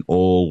chucking in,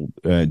 all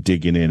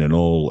digging in, and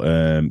all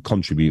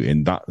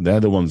contributing. That they're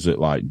the ones that,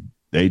 like,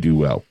 they do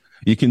well.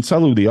 You can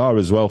tell who they are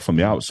as well from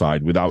the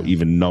outside without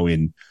even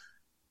knowing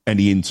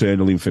any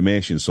internal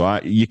information.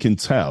 So you can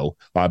tell,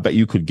 I bet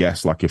you could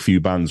guess like a few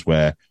bands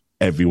where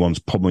everyone's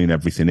pummeling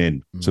everything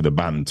in to the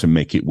band to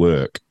make it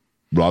work,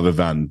 rather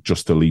than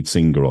just the lead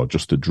singer or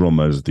just the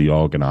drummers, the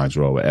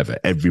organizer or whatever.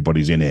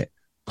 Everybody's in it,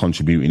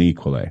 contributing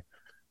equally.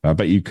 I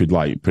bet you could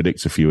like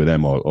predict a few of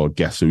them or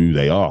guess who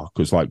they are,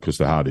 because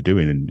they're how they're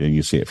doing, and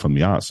you see it from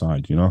the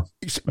outside, you know.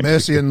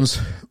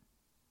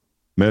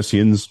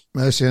 Mercians,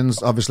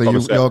 obviously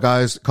your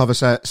guys, Cover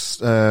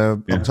Sets,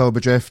 October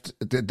Drift,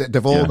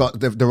 they've all got,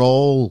 they're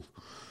all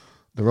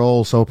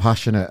so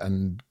passionate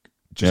and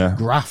just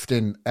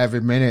grafting every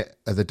minute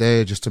of the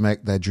day just to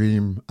make their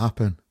dream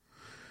happen.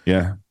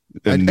 Yeah.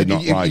 And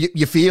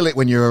you feel it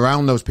when you're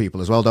around those people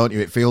as well, don't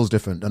you? It feels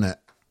different, doesn't it?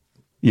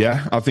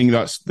 Yeah, I think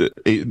that's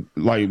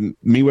like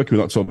me working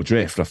with October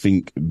Drift. I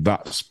think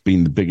that's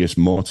been the biggest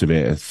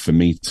motivator for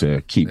me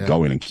to keep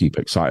going and keep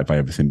excited by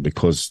everything,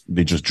 because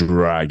they just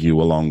drag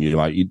you along. You're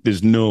like,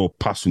 there's no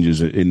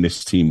passengers in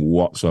this team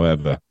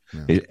whatsoever.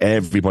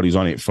 Everybody's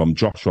on it, from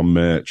Josh on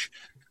merch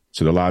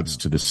to the lads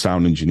to the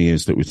sound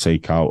engineers that we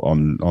take out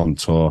on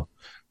tour.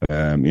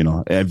 You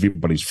know,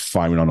 everybody's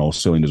firing on all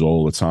cylinders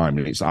all the time,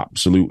 and it's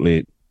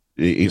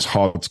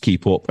hard to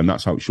keep up, and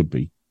that's how it should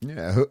be.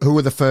 Yeah, who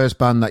were the first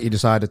band that you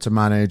decided to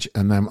manage,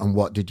 and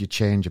what did you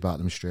change about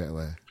them straight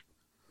away?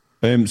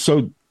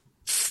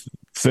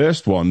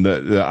 First one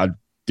that I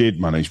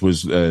did manage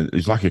was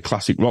it's like a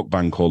classic rock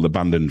band called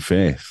Abandoned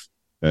Faith,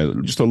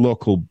 just a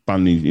local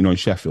band, in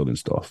Sheffield and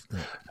stuff.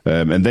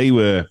 And they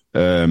were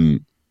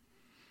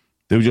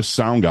just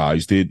sound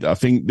guys. I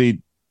think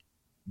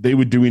they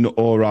were doing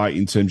all right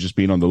in terms of just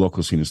being on the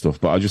local scene and stuff,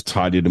 but I just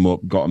tidied them up,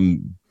 got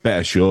them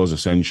better shows,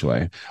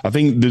 essentially. I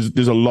think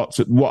there's a lot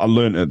to what I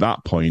learned at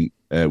that point,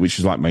 which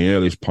is like my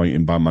earliest point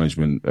in band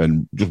management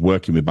and just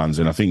working with bands.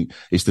 And I think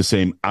it's the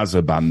same as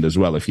a band as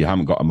well. If you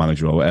haven't got a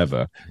manager or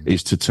whatever,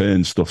 is to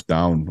turn stuff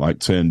down, like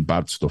turn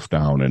bad stuff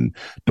down, and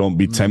don't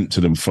be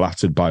tempted and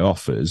flattered by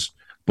offers,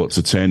 but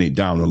to turn it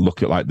down and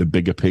look at like the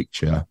bigger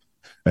picture.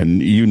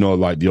 And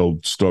like the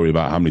old story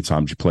about how many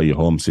times you play your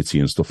home city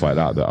and stuff like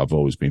that I've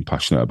always been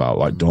passionate about.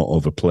 Like, don't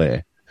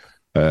overplay.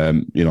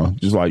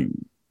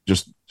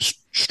 Just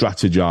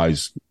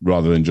strategize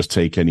rather than just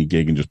take any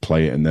gig and just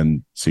play it and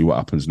then see what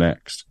happens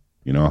next,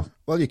 you know?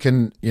 Well, you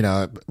can, you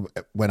know,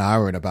 when I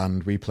were in a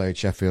band, we played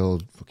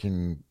Sheffield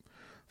fucking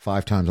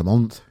 5 times a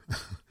month.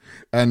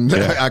 And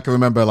I can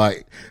remember,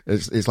 like,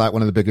 it's like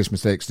one of the biggest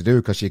mistakes to do,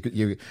 because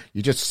you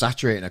just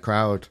saturate a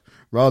crowd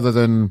rather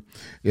than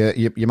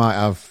you might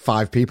have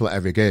 5 people at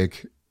every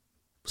gig.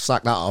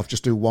 Sack that off.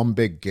 Just do one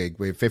big gig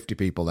with 50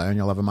 people there, and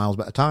you'll have a miles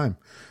better time.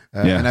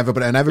 And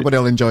everybody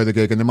will enjoy the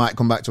gig, and they might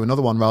come back to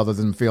another one rather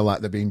than feel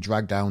like they're being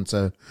dragged down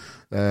to,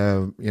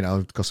 you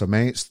know, because their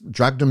mates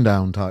dragged them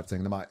down type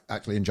thing. They might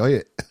actually enjoy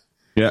it.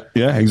 Yeah,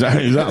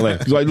 exactly.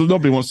 Like,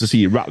 nobody wants to see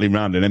you rattling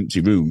around an empty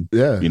room,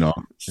 you know,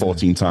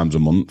 14 times a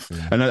month.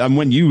 Yeah. And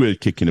when you were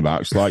kicking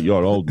about, it's like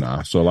you're old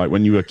now. So like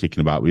when you were kicking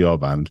about with your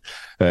band,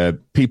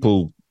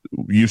 people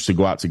used to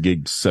go out to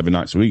gigs 7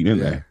 nights a week,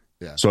 didn't they?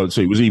 Yeah. So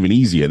it was even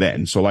easier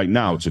then. So like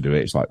now to do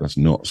it, it's like, that's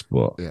nuts.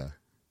 But,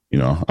 you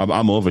know,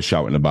 I'm over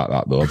shouting about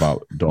that though,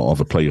 about don't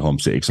overplay your home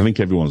city, because I think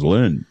everyone's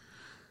learned.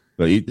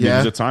 Like, there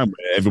was a time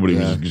where everybody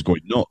was just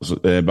going nuts.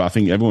 But I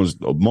think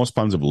most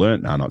bands have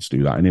learned now not to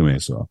do that anyway.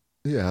 So.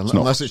 Yeah,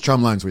 unless it's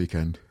Tramlines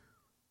weekend.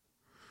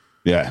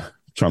 Yeah,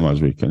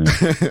 Tramlines weekend.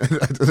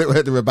 Yeah.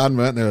 There were a band,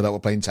 weren't there, that were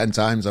playing 10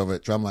 times over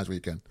at Tramlines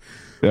weekend.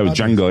 Yeah, with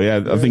Django.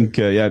 Yeah, I think.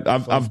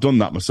 I've done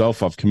that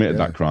myself. I've committed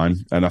that crime,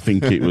 and I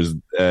think it was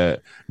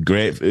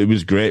great. It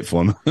was great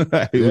fun.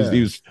 It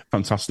was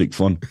fantastic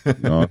fun. You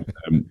know?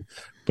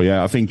 But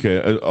yeah, I think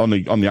on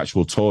the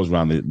actual tours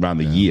around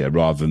the year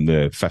rather than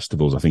the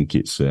festivals, I think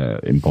it's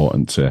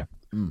important to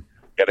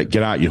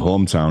get out your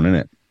hometown,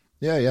 innit?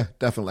 Yeah,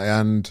 definitely,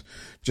 and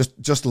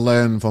just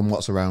learn from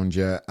what's around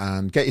you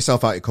and get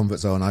yourself out of your comfort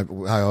zone.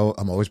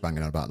 I'm always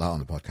banging on about that on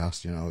the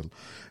podcast. You know,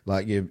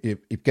 like you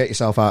get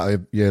yourself out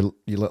of your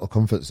little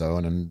comfort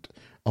zone, and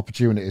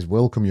opportunities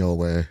will come your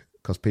way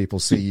because people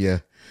see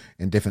you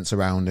in different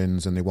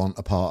surroundings and they want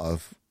a part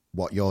of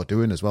what you're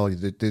doing as well.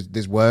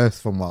 There's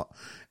worth from what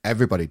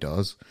everybody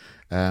does,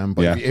 but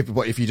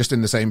if you're just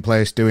in the same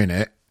place doing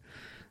it,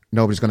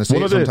 nobody's going to see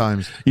it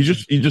sometimes. You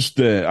just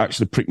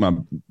actually pricked my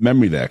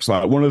memory there. Because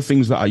like one of the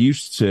things that I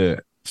used to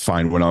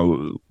find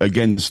when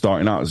again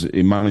starting out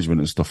in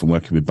management and stuff and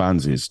working with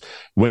bands is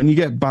when you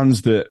get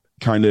bands that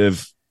kind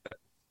of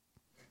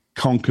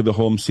conquer the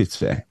home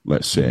city,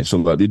 let's say, so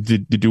like they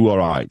do all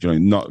right. You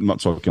know, not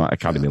talking like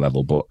academy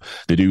level, but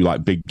they do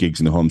like big gigs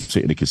in the home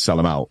city. They can sell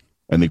them out,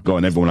 and they go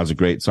and everyone has a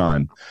great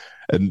time.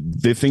 And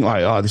they think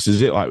like, oh, this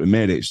is it. Like we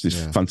made it. It's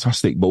this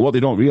fantastic. But what they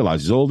don't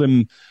realize is all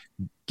them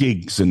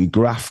gigs and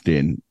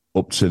grafting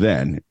up to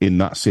then in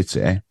that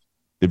city,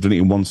 they've done it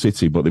in one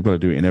city, but they've got to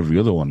do it in every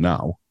other one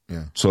now.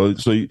 Yeah. So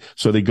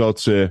they go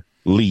to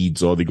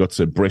Leeds or they go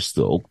to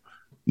Bristol.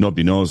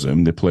 Nobody knows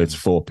them. They play to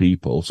 4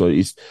 people. So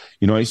it's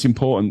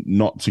important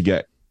not to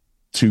get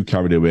too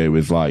carried away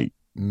with like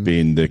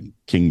being the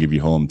king of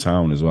your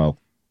hometown as well.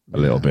 A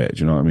little bit.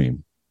 Do you know what I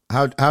mean?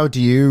 How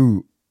do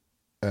you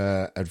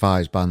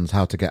advise bands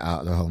how to get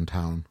out of their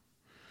hometown?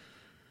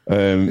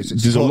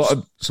 There's a lot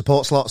of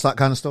support slots, that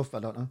kind of stuff. I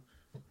don't know.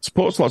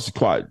 Support slots are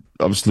quite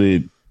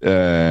obviously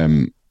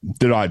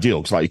they're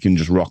ideal because like you can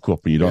just rock up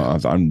and you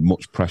don't have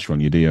much pressure on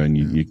you, do you? And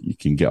you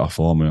can get off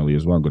home early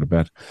as well and go to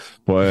bed.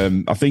 But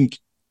I think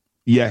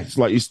it's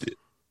like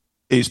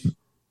it's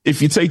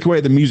if you take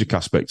away the music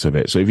aspect of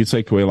it. So if you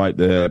take away like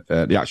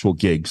the actual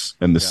gigs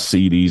and the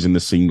CDs and the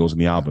singles and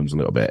the albums a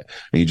little bit,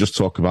 and you just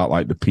talk about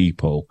like the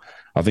people.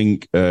 I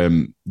think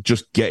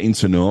just getting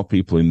to know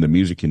people in the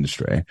music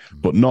industry,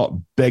 but not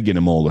begging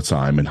them all the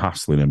time and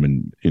hassling them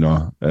and, you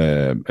know,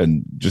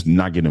 and just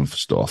nagging them for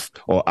stuff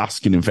or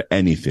asking them for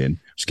anything,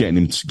 just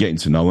getting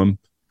to know them.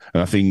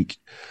 And I think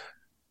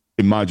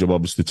in my job,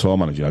 obviously, tour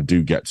manager, I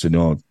do get to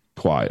know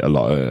quite a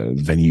lot of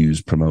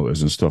venues,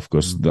 promoters and stuff,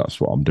 because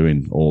that's what I'm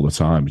doing all the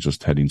time, is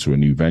just heading to a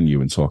new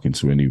venue and talking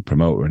to a new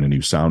promoter and a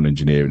new sound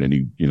engineer and a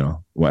new, you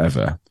know,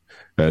 whatever.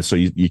 So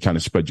you kind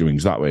of spread your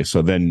wings that way.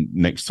 So then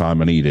next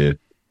time I need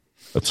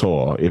a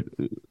tour,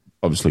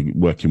 obviously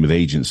working with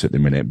agents at the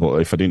minute, but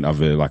if I didn't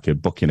have a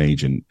booking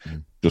agent,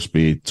 just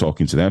be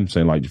talking to them,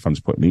 saying like, your fans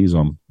putting these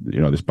on,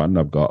 you know, this band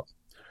I've got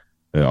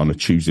on a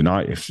Tuesday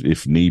night,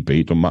 if need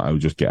be, it doesn't matter,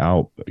 just get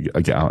out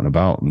and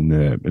about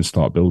and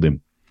start building.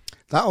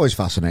 That always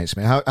fascinates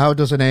me. How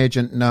does an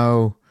agent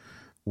know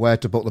where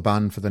to book the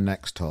band for the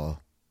next tour?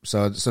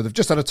 So they've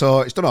just had a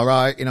tour, it's done all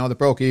right, you know, they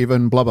broke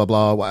even, blah, blah,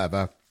 blah,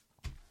 whatever.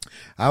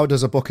 How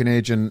does a booking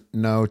agent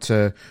know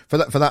for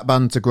that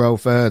band to grow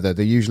further?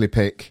 They usually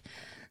pick,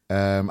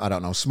 I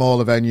don't know,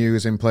 smaller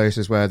venues in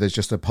places where there's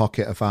just a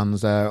pocket of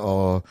fans there,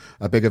 or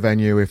a bigger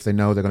venue if they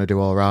know they're going to do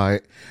all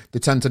right. They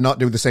tend to not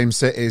do the same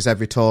cities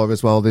every tour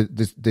as well. They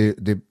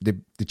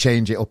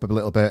change it up a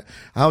little bit.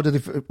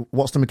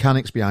 What's the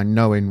mechanics behind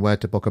knowing where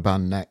to book a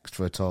band next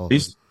for a tour?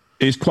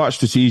 It's quite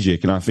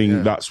strategic, and I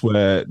think that's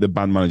where the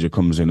band manager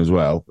comes in as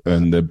well,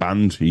 and the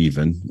band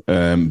even.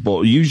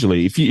 But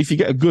usually, if you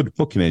get a good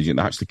booking agent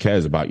that actually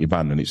cares about your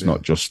band, and it's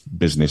not just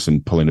business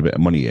and pulling a bit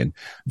of money in,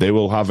 they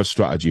will have a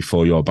strategy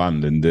for your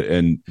band. And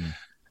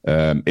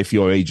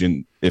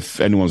if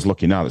anyone's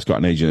looking now that's got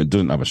an agent that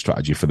doesn't have a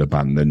strategy for the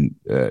band, then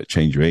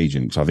change your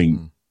agent. So I think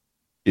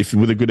if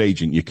with a good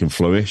agent, you can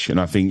flourish. And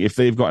I think if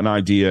they've got an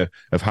idea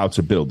of how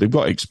to build, they've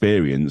got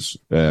experience,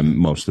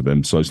 most of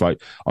them. So it's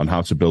like on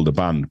how to build a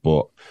band.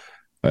 But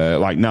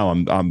like now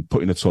I'm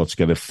putting a tour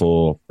together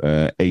for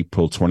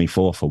April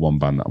 24th for one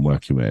band that I'm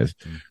working with.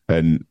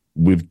 And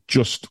we're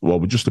just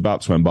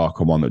about to embark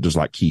on one that does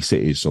like key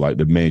cities. So like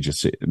the major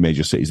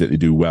cities that they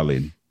do well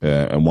in,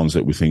 and ones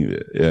that we think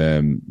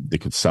they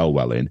could sell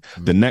well in.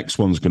 The next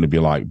one's going to be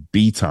like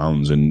B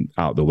towns and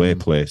out the way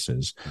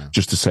places,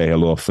 just to say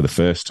hello for the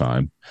first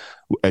time.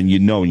 And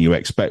and you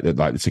expect that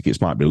like the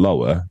tickets might be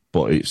lower,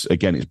 but it's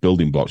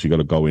building blocks. You got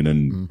to go in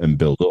and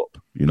build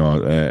up,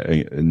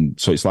 and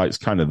so it's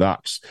kind of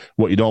that.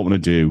 What you don't want to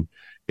do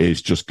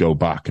is just go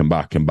back and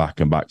back and back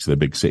and back to the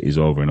big cities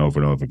over and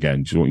over and over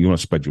again. You want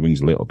to spread your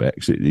wings a little bit,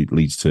 because it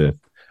leads to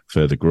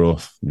further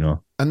growth,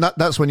 And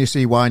that's when you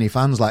see whiny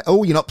fans like,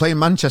 oh, you're not playing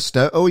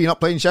Manchester. Oh, you're not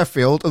playing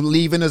Sheffield.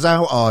 Leaving us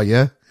out, are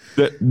you?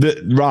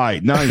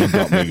 Right, now you've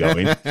got me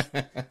going.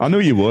 I knew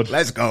you would.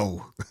 Let's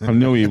go. I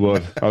knew you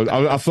would.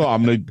 I thought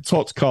I'm going to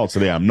talk to Carl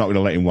today. I'm not going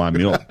to let him wind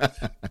me up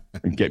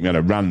and get me on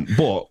a rant.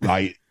 But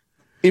like,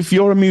 if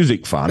you're a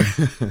music fan,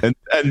 and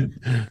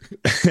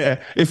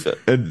if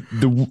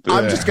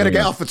I'm just going to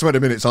get off for 20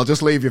 minutes. I'll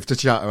just leave you to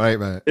chat, all right,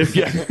 mate?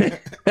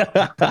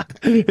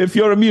 If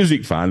you're a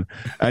music fan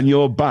and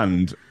your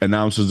band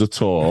announces a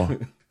tour,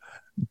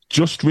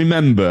 just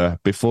remember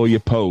before you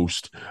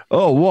post,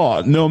 oh,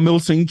 what? No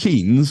Milton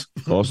Keynes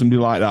or something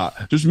like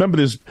that. Just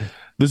remember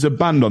there's a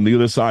band on the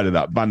other side of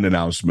that band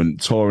announcement,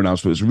 tour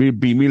announcement, that's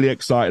been really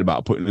excited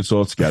about putting a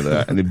tour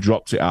together, and they've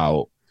dropped it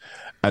out.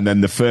 And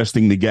then the first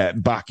thing they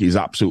get back is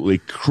absolutely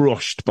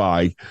crushed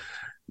by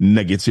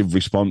negative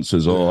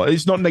responses. Or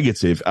it's not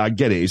negative. I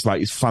get it. It's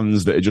like it's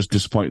fans that are just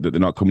disappointed that they're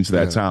not coming to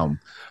their town.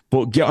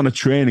 But get on a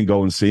train and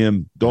go and see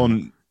them.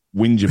 Don't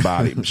whinge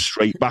about it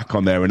straight back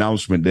on their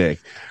announcement day.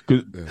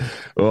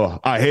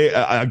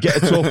 I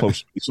get a tour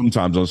post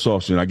sometimes on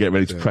social, and I get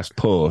ready to press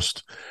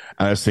post,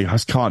 and I just think, I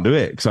just can't do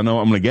it because I know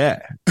what I'm going to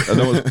get. I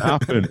know what's going to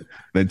happen. And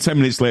then 10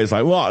 minutes later, it's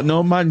like, what?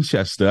 No,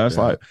 Manchester. I was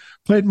like,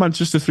 played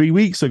Manchester 3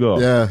 weeks ago.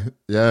 Yeah.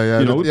 We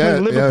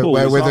played Liverpool.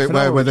 Where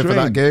were they for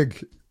that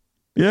gig?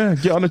 Yeah,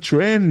 get on a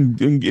train.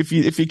 And if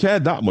you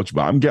cared that much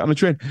about them, get on a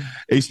train.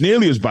 It's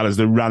nearly as bad as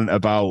the rant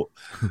about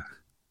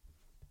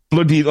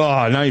bloody,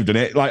 now you've done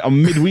it. Like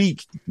on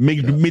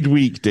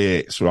midweek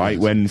dates, right?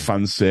 When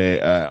fans say,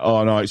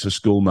 oh no, it's a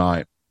school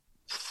night.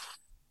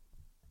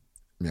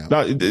 Yeah.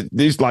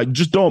 It's like,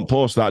 just don't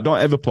post that. Don't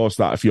ever post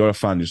that if you're a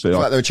fan. Just say, it's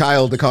like they're a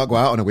child, they can't go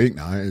out on a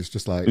weeknight. It's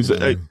just like,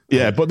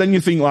 but then you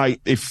think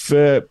like if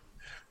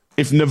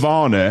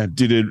Nirvana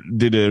did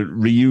a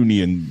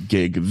reunion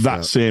gig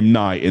that same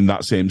night in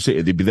that same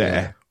city, they'd be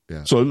there.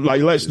 Yeah. So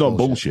like, let's not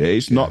bullshit.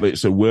 It's not that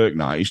it's a work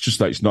night. It's just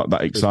that it's not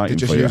that exciting.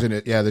 They're just using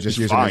it. Yeah, they're just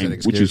using it as an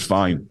excuse, which is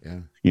fine.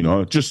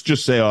 Yeah. Just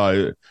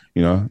say,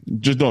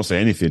 just don't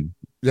say anything.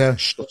 Yeah.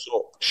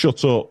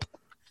 Shut up.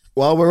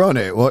 While we're on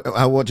it,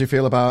 what do you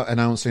feel about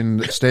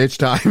announcing stage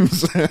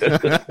times?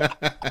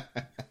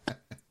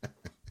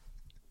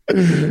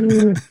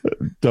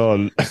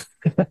 Done.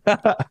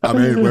 I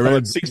mean, I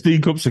had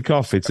 16 cups of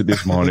coffee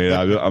this morning.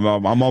 I'm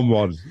on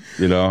one.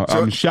 So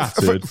I'm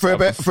shattered. For a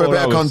bit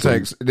of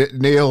context,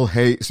 Neil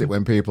hates it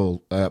when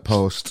people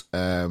post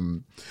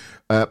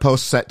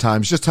set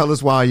times. Just tell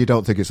us why you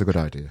don't think it's a good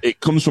idea. It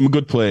comes from a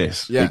good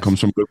place. Yes. It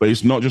comes from a good place.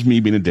 It's not just me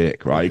being a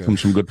dick, right? Okay. It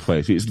comes from a good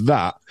place. It's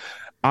that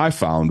I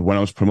found when I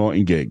was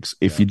promoting gigs,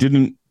 if you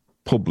didn't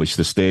publish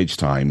the stage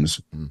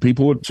times,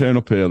 people would turn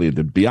up earlier.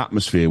 The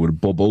atmosphere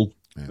would bubble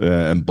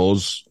and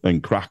buzz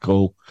and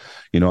crackle,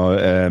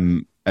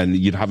 and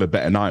you'd have a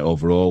better night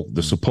overall.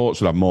 The supports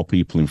would have more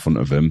people in front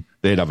of them.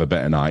 They'd have a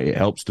better night. It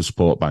helps the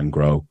support band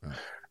grow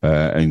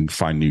and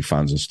find new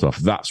fans and stuff.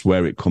 That's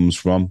where it comes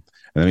from.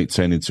 And then it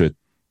turned into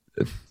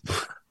a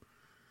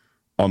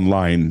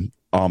online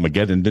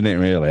Armageddon, didn't it,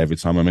 really, every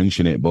time I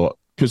mention it? But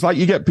because like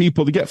you get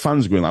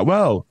fans going like,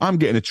 well, I'm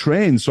getting a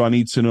train, so I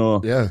need to know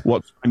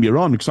what time you're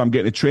on because I'm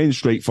getting a train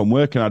straight from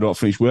work and I don't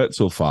finish work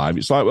till 5.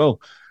 It's like,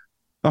 well,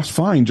 that's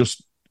fine.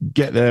 Just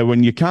get there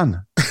when you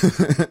can.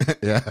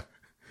 Yeah.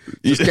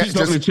 It's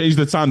not going to change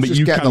the time that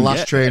you get the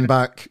last train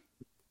back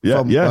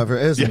from wherever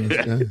it is.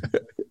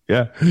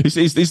 Yeah.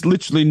 It's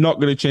literally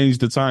not going to change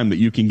the time that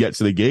you can get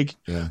to the gig.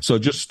 Yeah. So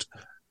just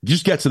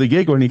get to the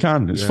gig when you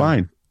can. It's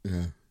fine.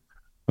 Yeah.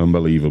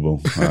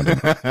 Unbelievable.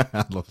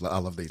 I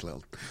love these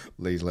little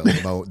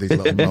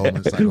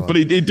moments.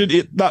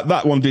 But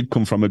that one did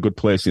come from a good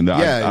place in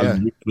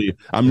that.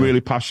 I'm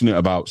really passionate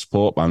about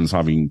sport bands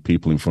having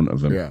people in front of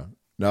them. Yeah.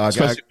 No,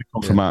 especially if they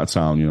come from out of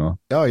town,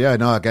 Oh yeah,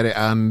 no, I get it.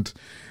 And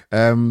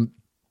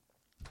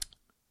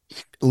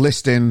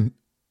listing.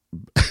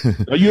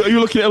 Are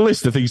you looking at a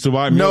list of things to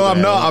buy? No, I'm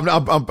not.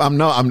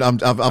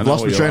 I've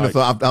lost my train of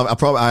thought.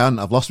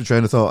 I've lost my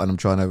train of thought, and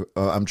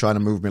I'm trying to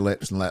move my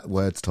lips and let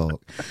words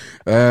talk.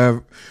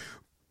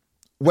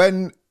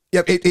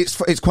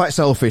 It's quite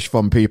selfish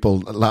from people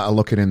that are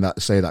looking in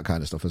that say that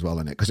kind of stuff as well,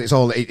 isn't it? Because it's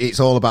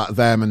all about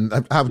them,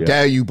 and how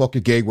dare you book a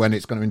gig when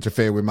it's going to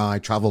interfere with my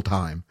travel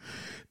time?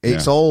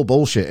 It's all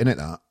bullshit, isn't it?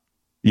 That.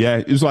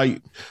 Yeah, it's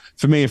like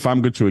for me, if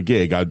I'm going to a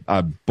gig,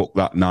 I book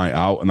that night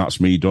out, and that's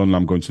me done.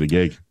 I'm going to the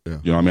gig. Yeah.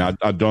 You know what I mean?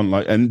 I don't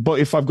like, but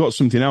if I've got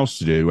something else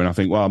to do, and I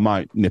think, well, I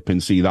might nip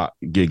and see that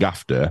gig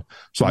after.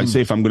 So I say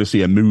if I'm going to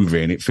see a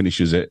movie and it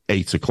finishes at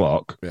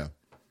 8:00,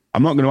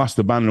 I'm not going to ask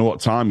the band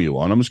what time you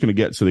on. I'm just going to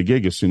get to the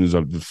gig as soon as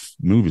the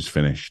movie's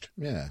finished.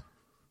 Yeah.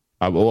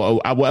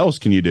 What else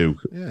can you do?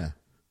 Yeah.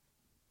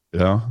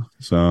 Yeah.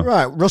 So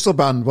right, Russell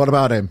Band. What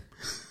about him?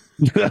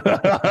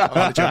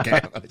 What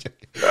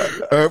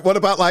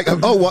about like?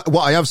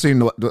 What I have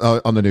seen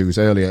on the news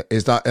earlier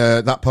is that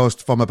that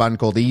post from a band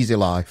called Easy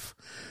Life.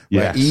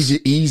 Where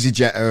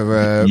EasyJet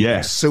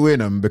are suing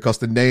them because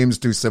the name's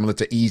too similar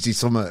to Easy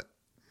Summit.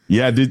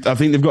 Yeah, I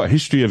think they've got a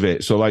history of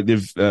it. So like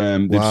they've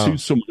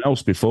sued someone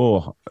else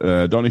before.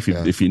 Don't know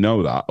if you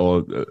know that,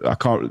 or I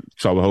can't.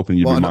 So I was hoping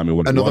you'd remind me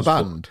what it was.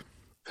 Another band.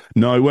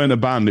 No, it weren't a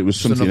band. It was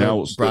something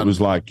else. Brand. It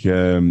was like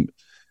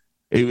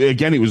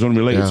it was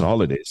unrelated to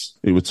holidays.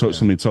 It was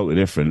something totally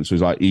different. So it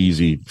was like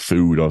Easy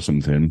Food or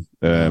something.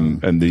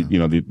 And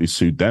they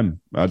sued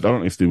them. I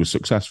don't know if they were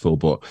successful,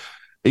 but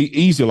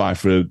Easy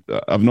Life.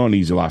 I've known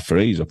Easy Life for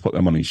ages. I put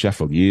them on in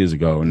Sheffield years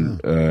ago,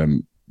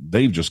 and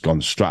they've just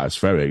gone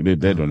stratospheric.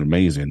 They're done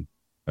amazing.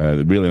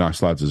 They're really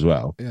nice lads as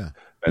well. Yeah.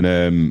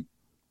 And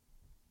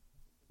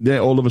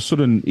all of a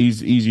sudden,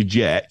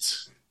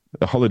 EasyJet,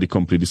 the holiday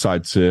company,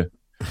 decided to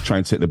try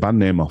and take the band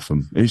name off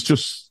them. It's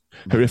just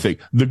horrific.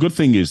 The good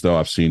thing is, though,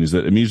 I've seen is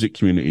that the music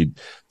community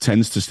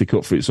tends to stick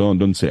up for its own,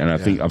 doesn't it? And I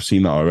think I've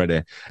seen that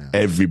already. Yeah.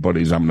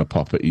 Everybody's having a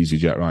pop at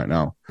EasyJet right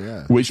now,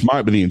 which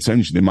might be the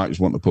intention. They might just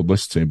want the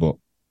publicity, but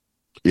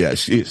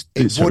it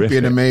would horrific. Be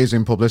an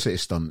amazing publicity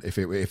stunt if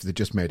they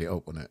just made it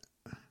up, wouldn't it?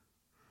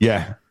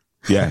 Yeah,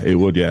 it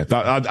would. Yeah,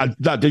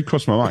 that did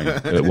cross my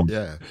mind.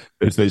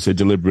 It's a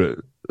deliberate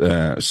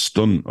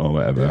stunt or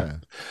whatever. Yeah.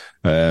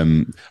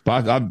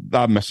 But I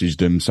messaged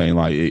them saying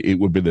like it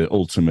would be the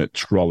ultimate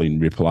trolling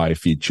reply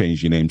if you'd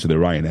change your name to the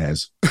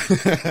Ryanairs.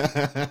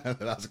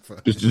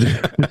 Just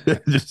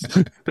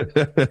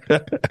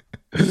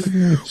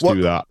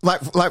do that.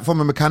 Like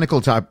from a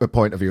mechanical type of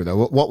point of view,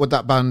 though, what would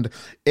that band,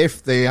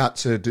 if they had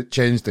to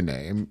change the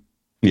name?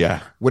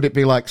 Yeah, would it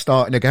be like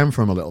starting again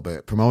from a little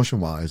bit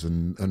promotion wise,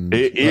 and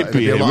it'd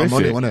be a lot of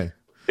money, wouldn't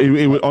it?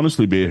 It would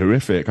honestly be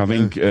horrific. I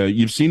think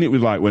you've seen it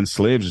with like when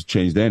Slaves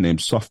changed their name,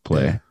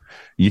 Softplay.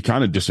 You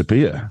kind of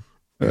disappear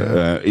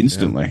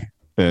instantly.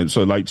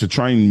 So like to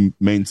try and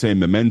maintain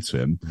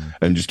momentum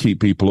and just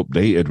keep people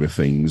updated with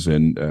things.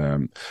 And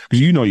because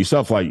you know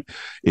yourself, like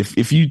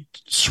if you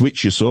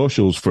switch your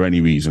socials for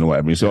any reason or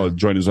whatever, you say,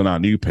 join us on our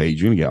new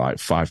page, you're going to get like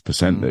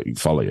 5% that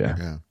follow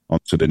you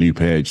onto the new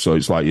page. So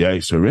it's like,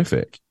 it's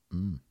horrific.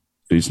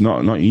 It's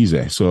not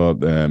easy. So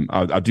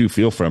I do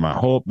feel for him. I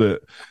hope that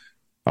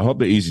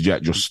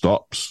EasyJet just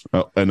stops,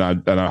 and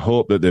I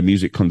hope that the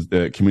music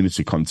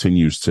community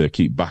continues to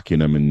keep backing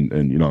them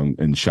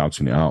and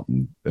shouting it out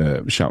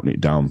and shouting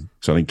it down.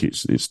 So I think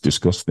it's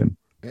disgusting.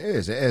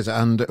 It is,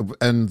 and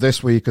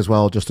this week as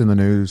well, just in the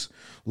news,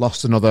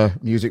 lost another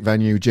music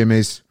venue,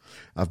 Jimmy's.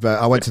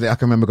 I went to I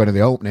can remember going to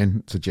the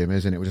opening to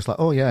Jimmy's, and it was just like,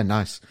 oh yeah,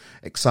 nice,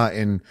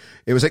 exciting.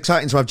 It was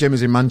exciting to have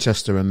Jimmy's in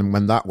Manchester, and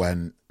when that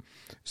went.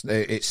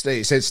 It's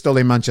still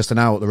in Manchester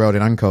now at the road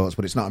in Ancoats,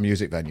 but it's not a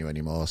music venue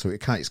anymore. So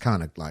it's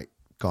kind of like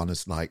gone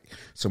as like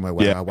somewhere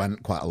where I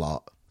went quite a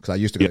lot because I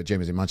used to go to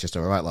Jimmy's in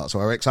Manchester a right lot. So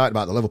I was excited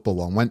about the Liverpool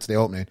one. Went to the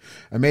opening,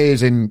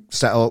 amazing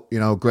setup.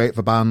 Great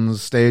for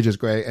bands. Stage is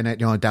great in it.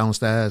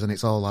 Downstairs, and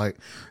it's all like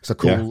it's a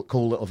cool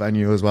little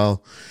venue as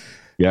well.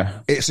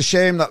 Yeah, it's a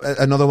shame that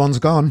another one's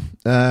gone,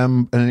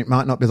 and it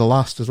might not be the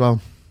last as well.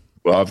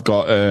 Well, I've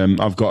got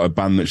a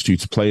band that's due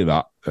to play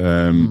that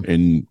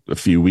in a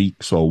few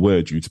weeks, or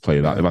were due to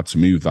play that. They've had to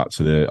move that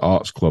to the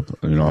Arts Club,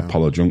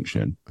 Apollo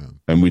Junction,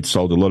 and we'd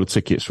sold a lot of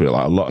tickets for it,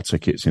 like a lot of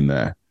tickets in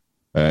there.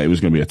 It was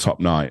going to be a top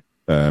night.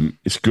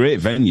 It's a great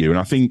venue, and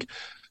I think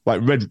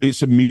like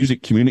it's a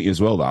music community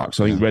as well. That because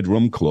I think Red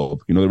Rum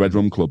Club, the Red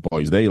Rum Club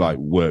boys, they like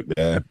work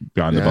there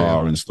behind the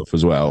bar and stuff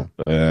as well.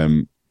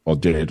 Or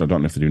did, I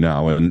don't know if they do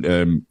now.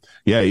 And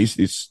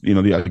it's they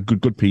are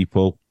good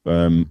people.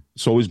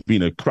 It's always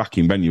been a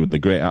cracking venue with a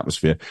great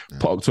atmosphere.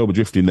 Put October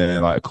Drift in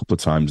there like a couple of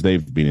times.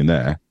 They've been in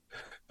there.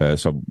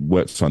 So I've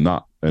worked on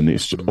that, and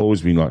it's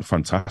always been like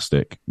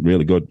fantastic,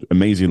 really good,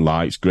 amazing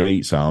lights,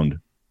 great sound,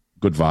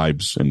 good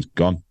vibes, and it's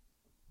gone.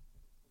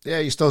 Yeah,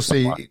 you still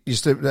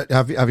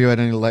have you heard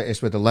any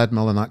latest with the Lead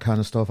Mill and that kind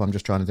of stuff? I'm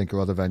just trying to think of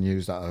other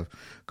venues that are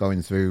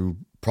going through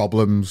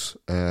problems.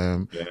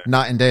 Night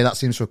and Day, that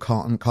seems to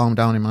have calmed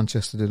down in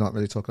Manchester. They're not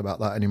really talking about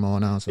that anymore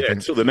now. So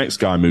until the next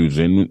guy moves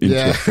into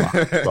the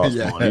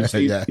flat.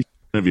 He's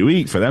every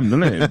week for them,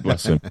 doesn't it?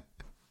 Bless him.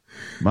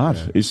 Mad.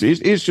 Yeah.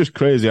 It's just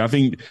crazy. I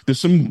think there's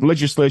some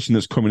legislation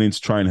that's coming in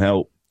to try and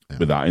help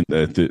with that,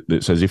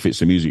 that says if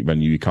it's a music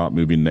venue, you can't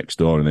move in next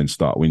door and then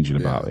start whinging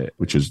about it,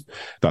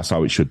 that's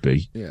how it should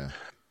be. Yeah.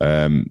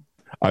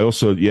 I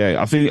also,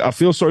 I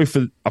feel sorry for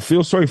the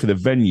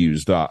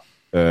venues that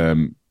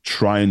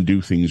try and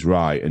do things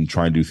right and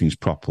try and do things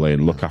properly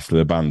and look after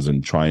their bands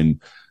and try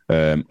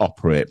and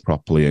operate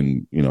properly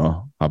and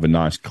have a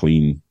nice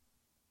clean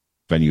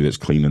venue that's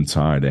clean and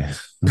tidy.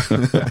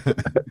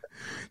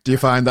 Do you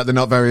find that they're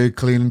not very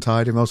clean and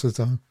tidy most of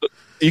the time?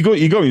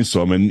 You go in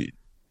some, and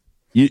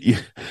you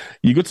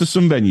go to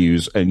some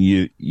venues, and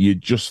you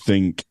just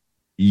think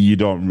you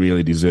don't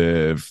really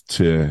deserve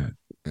to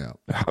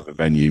have a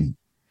venue,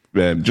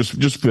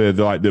 just for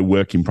the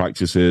working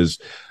practices,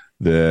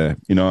 the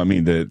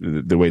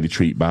way they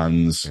treat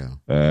bands,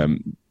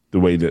 the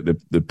way that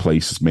the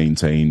place is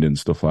maintained and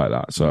stuff like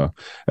that. So,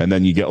 and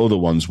then you get other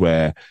ones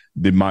where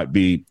they might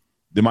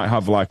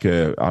have like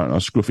a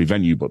scruffy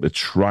venue, but they're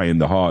trying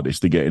the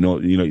hardest. They're getting,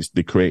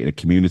 they're creating a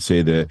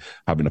community. They're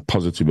having a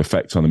positive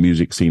effect on the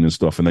music scene and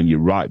stuff. And then you're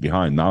right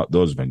behind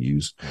those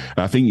venues. And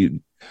I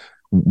think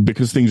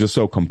because things are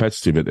so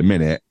competitive at the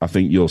minute, I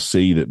think you'll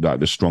see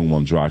that the strong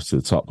ones rise to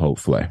the top,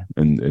 hopefully,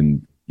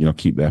 and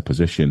keep their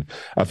position.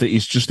 I think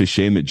it's just a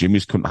shame that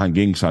Jimmy's couldn't hang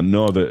in, because I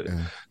know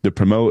that the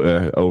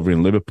promoter over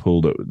in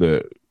Liverpool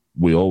that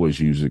we always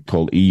use,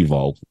 called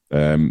Evol,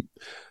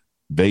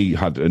 they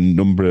had a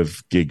number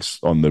of gigs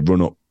on the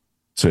run up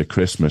to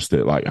Christmas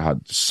that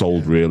had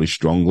sold really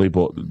strongly,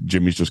 but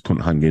Jimmy's just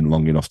couldn't hang in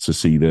long enough to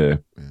see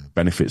the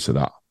benefits of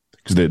that,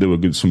 because there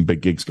were some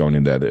big gigs going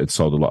in there that had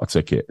sold a lot of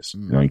tickets,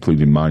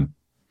 including mine.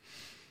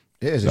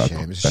 It is a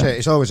shame.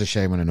 It's always a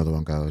shame when another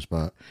one goes.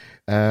 But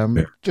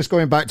just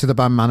going back to the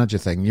band manager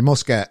thing, you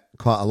must get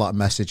quite a lot of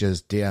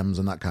messages, DMs,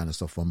 and that kind of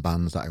stuff from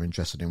bands that are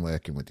interested in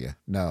working with you.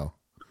 No,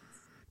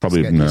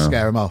 probably no. You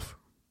scare them off.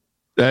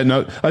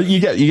 No, you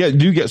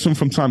get some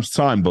from time to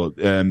time, but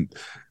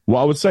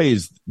what I would say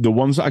is the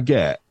ones that I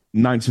get,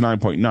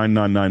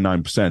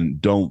 99.9999%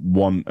 don't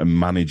want a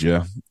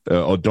manager,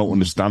 or don't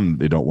understand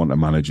they don't want a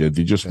manager.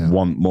 They just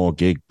want more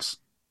gigs,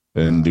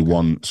 and they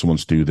want someone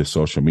to do their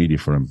social media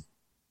for them.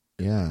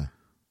 Yeah,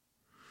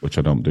 which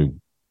I don't do.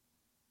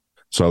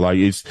 So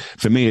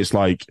for me, it's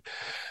like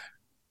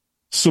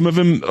some of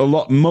them,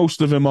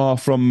 most of them are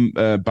from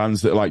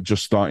bands that are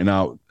just starting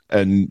out,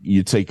 and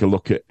you take a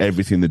look at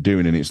everything they're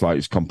doing, and it's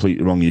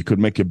completely wrong. You could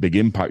make a big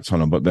impact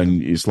on them, but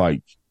then it's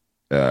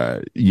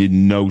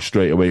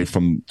straight away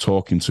from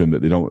talking to them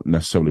that they don't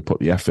necessarily put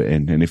the effort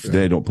in. And if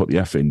they don't put the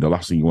effort in, the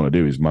last thing you want to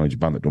do is manage a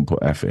band that don't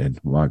put effort in.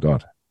 My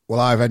God. Well,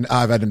 I've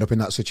ended up in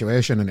that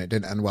situation, and it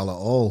didn't end well at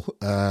all.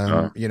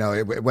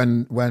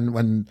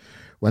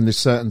 When there's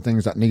certain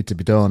things that need to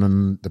be done,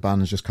 and the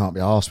bands just can't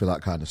be arsed with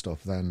that kind of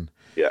stuff, then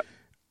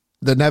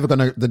they're never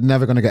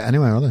gonna get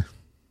anywhere, are they?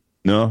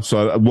 No.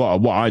 So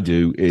what I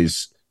do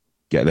is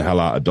get the hell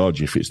out of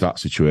Dodge if it's that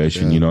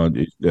situation.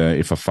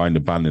 If I find a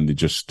band and they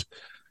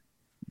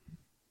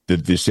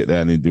sit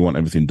there and they want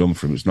everything done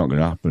for them, it's not going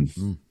to happen.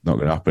 Not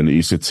going to happen.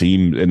 It's a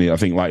team, and I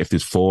think if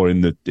there's 4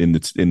 in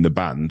the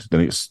band,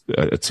 then it's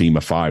a team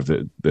of 5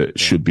 that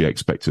should be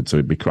expected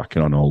to be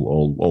cracking on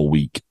all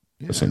week,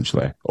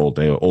 essentially, all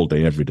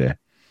day, every day.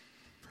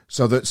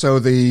 So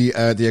the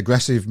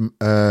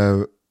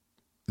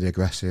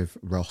aggressive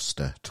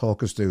roster.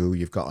 Talk us through who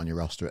you've got on your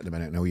roster at the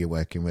minute, and who you're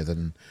working with,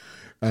 and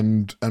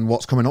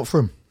what's coming up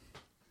for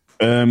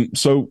them.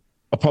 So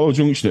Apollo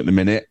Junction at the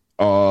minute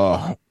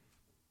are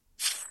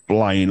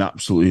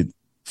absolutely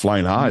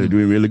flying high. They're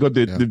doing really good.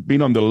 They've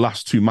been on the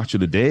last 2 Match of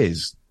the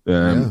Days.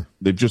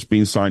 They've just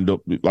been signed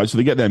up. So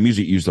they get their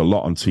music used a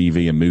lot on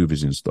TV and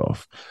movies and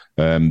stuff.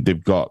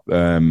 They've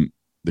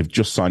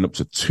just signed up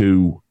to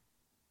 2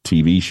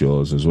 TV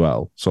shows as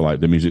well. So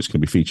the music's going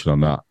to be featured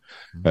on that.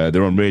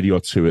 They're on Radio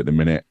 2 at the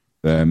minute.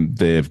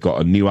 They've got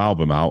a new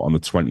album out on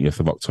the 20th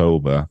of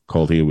October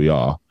called Here We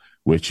Are,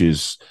 which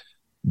is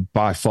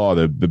by far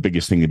the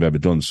biggest thing they've ever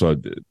done. So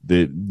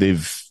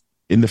they've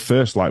in the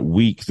first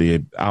week, they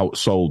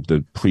outsold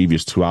the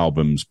previous 2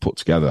 albums put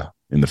together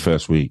in the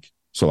first week.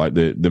 So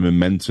the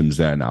momentum's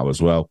there now as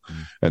well.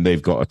 And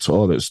they've got a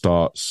tour that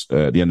starts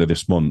at the end of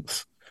this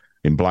month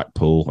in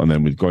Blackpool. And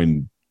then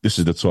this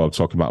is the tour I'm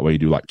talking about, where you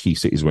do key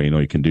cities where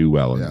you can do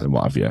well and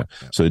what have you.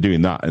 So they're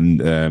doing that,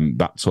 and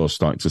that tour's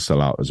starting to sell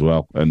out as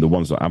well. And the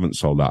ones that haven't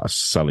sold out are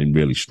selling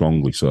really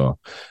strongly. So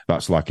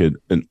that's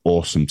an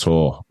awesome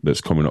tour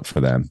that's coming up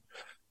for them.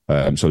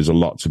 So there's a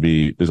lot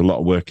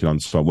working on.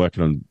 So I'm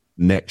working on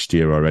next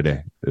year already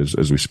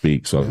as we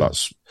speak. So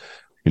that's,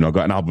 I've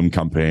got an album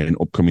campaign,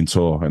 upcoming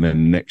tour, and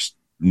then next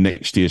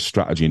year's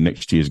strategy and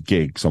next year's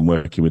gigs. I'm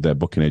working with their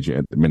booking agent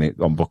at the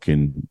minute on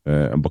booking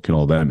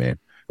all them in.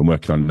 I'm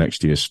working on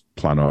next year's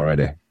plan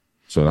already.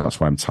 So that's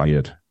why I'm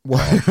tired.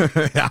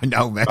 I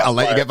know, mate. I'll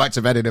let you get back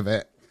to bed in a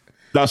bit.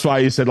 That's why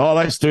you said,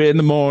 let's do it in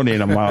the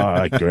morning. I'm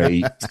like,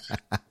 great.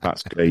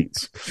 That's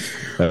great.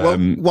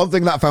 One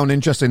thing that I found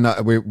interesting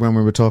that when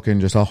we were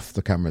talking just off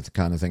the camera, the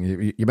kind of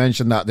thing, you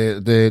mentioned that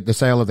the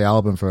sale of the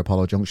album for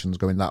Apollo Junction is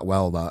going that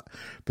well that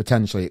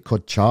potentially it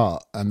could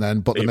chart. And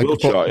then, but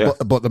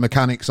the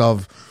mechanics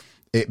of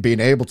it being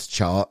able to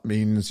chart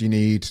means you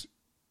need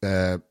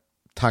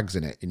tags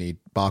in it. You need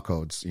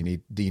barcodes.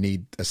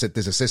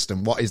 There's a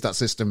system. What is that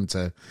system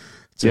to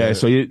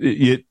so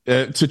you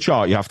to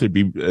chart, you have to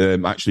be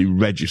actually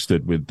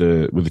registered with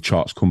the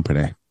charts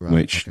company,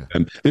 which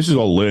this is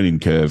all learning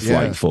curve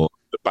for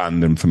the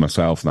band and for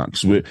myself and that,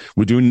 because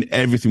we're doing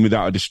everything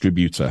without a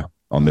distributor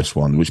on this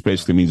one, which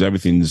basically means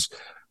everything's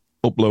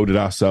uploaded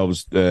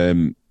ourselves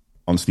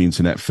onto the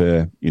internet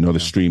for, the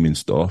streaming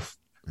stuff,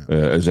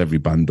 as every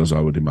band does, I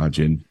would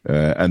imagine.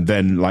 And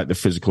then like the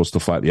physical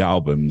stuff, like the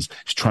albums,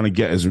 it's trying to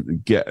get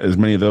as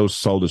many of those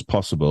sold as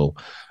possible,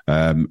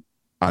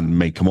 and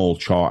make them all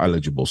chart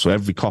eligible. So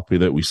every copy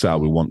that we sell,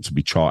 we want to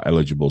be chart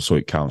eligible, so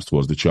it counts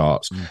towards the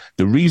charts.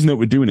 The reason that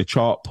we're doing a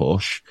chart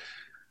push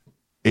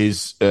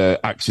is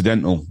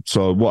accidental.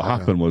 So what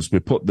happened was we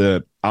put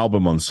the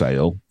album on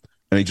sale,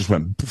 and it just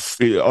went.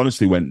 It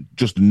honestly went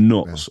just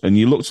nuts. And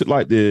you looked at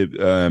like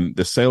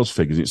the sales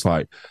figures. It's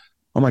like,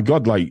 oh my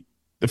god, like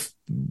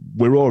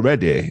we're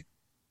already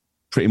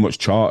pretty much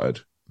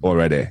charted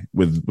already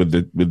with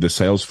the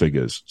sales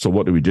figures. So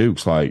what do we do?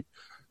 It's like,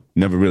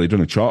 never really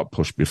done a chart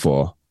push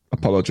before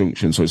Apollo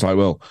Junction. So it's like,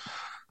 well,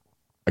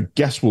 I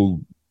guess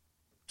we'll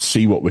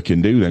see what we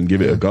can do then,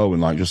 give it a go,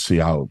 and like just see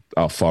how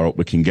far up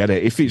we can get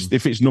it. If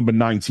it's number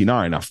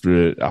 99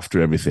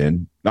 after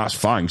everything, that's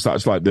fine. So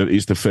that's like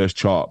it's the first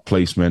chart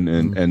placement,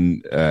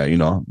 and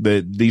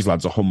these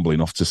lads are humble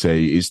enough to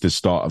say it's the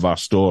start of our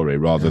story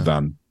rather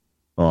than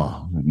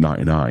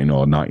 99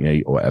 or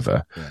 98 or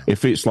whatever.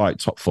 If it's like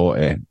top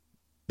 40,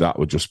 that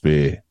would just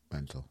be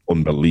mental.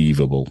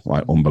 Unbelievable.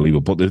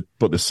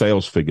 But the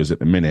sales figures at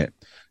the minute,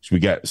 so we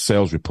get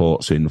sales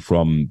reports in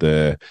from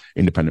the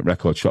independent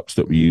record shops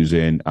that we're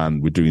using,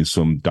 and we're doing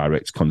some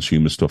direct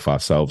consumer stuff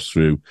ourselves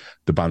through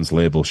the band's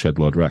label,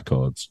 Shedload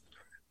Records.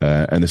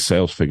 And the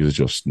sales figures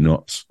are just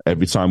nuts.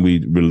 Every time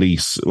we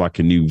release like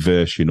a new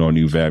version or a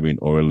new variant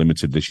or a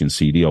limited edition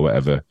CD or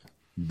whatever,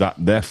 that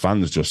their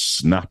fans just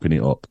snapping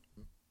it up.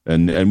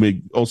 And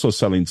we're also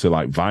selling to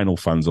like vinyl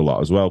fans a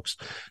lot as well, because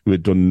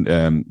we've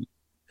done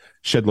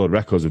Shedload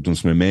Records have done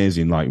some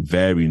amazing like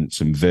variants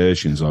and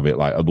versions of it,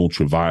 like an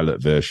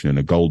ultraviolet version and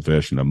a gold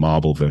version, a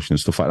marble version, and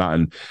stuff like that.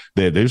 And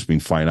they've just been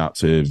flying out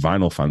to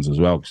vinyl fans as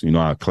well, because you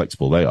know how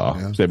collectible they are.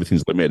 Yeah. So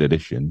everything's limited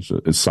edition, so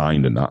it's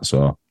signed and that.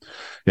 So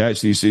yeah,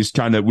 it's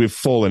kind of, we've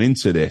fallen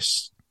into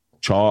this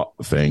chart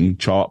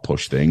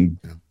push thing,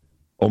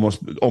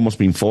 almost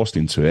being forced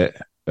into it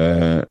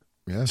to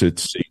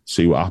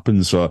see what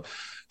happens. So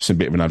it's a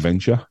bit of an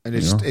adventure. And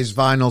is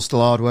vinyl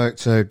still hard work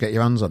to get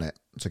your hands on it,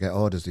 to get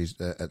orders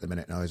at the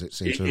minute now? Is it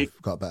seems to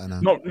have got better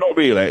now? Not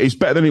really. It's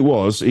better than it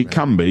was. It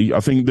can be. I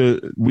think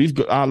that we've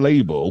got our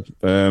label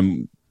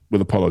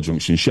with Apollo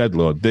Junction,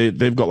 Shedload.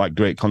 They've got like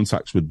great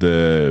contacts with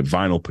the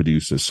vinyl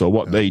producers. So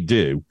what they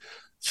do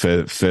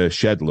for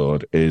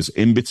Shedload is,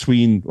 in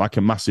between like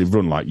a massive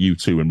run like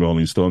U2 and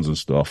Rolling Stones and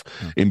stuff,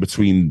 in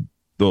between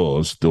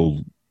those,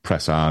 they'll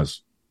press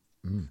ours.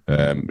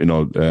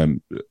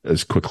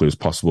 As quickly as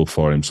possible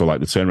for him. So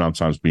like the turnaround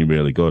time's been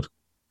really good.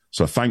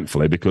 So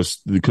thankfully,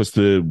 because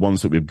the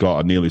ones that we've got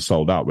are nearly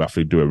sold out, we have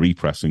to do a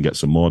repress and get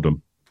some more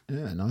done.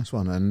 Yeah, nice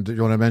one. And do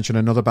you want to mention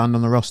another band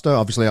on the roster?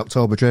 Obviously,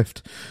 October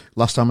Drift.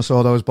 Last time I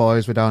saw those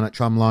boys were down at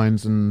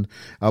Tramlines, and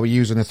I were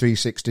using a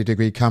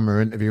 360-degree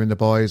camera interviewing the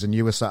boys, and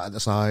you were sat at the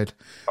side,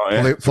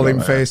 pulling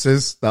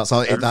faces. That's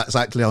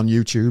actually on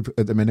YouTube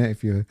at the minute.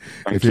 If you're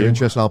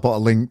interested, I'll put a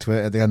link to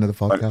it at the end of the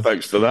podcast.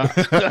 Thanks for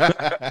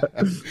that.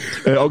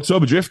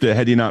 October Drift are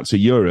heading out to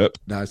Europe.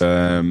 Nice.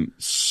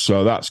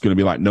 So that's going to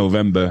be like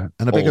November,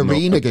 and a big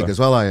arena gig as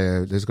well. I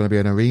hear there's going to be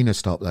an arena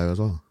stop there as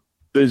well.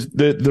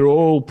 They're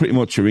all pretty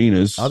much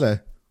arenas. Are they?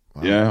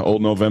 Wow. Yeah, all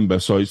November.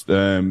 So it's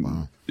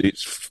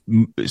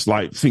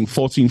like, I think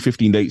 14,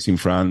 15 dates in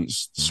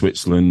France,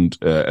 Switzerland,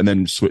 and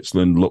then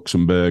Switzerland,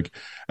 Luxembourg,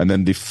 and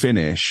then they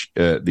finish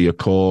at the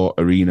Accor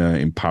Arena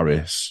in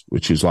Paris,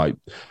 which is like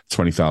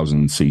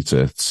 20,000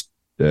 seater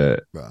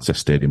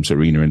stadium, so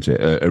arena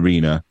into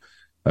arena.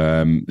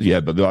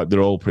 But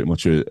they're all pretty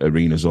much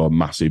arenas or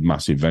massive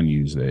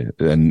venues there,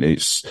 and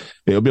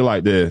it'll be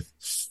like the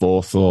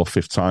fourth or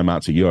fifth time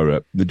out to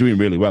Europe. They're doing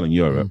really well in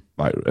Europe,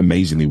 like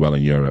amazingly well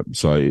in Europe.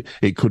 So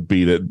it could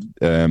be that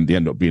they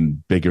end up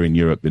being bigger in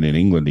Europe than in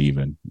England,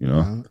 even,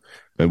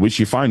 which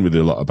you find with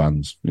a lot of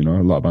bands. A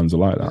lot of bands are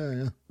like that.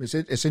 Yeah.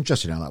 It's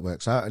interesting how that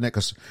works out, isn't it?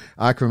 Because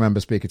I can remember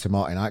speaking to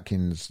Martin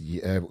Atkins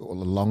a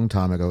long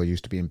time ago. He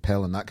used to be in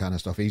Pill and that kind of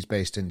stuff. He's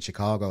based in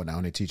Chicago now,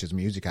 and he teaches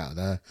music out of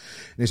there.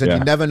 And he said, you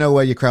never know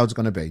where your crowd's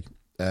going to be.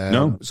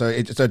 No. So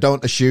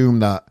don't assume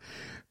that.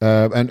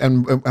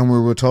 And we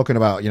were talking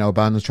about,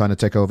 bands trying to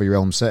take over your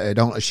home city.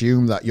 Don't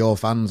assume that your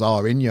fans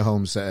are in your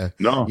home city.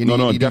 No, you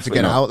need to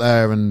get out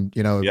there, and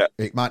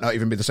it might not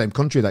even be the same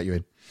country that you're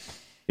in.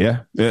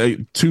 Yeah,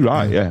 too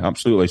right. Yeah,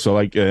 absolutely. So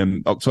like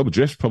October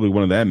Drift, probably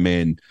one of their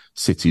main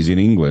cities in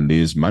England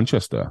is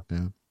Manchester.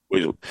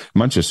 Yeah.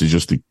 Manchester is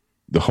just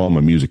the home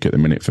of music at the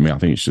minute for me. I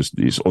think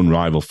it's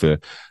unrivaled for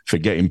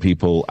getting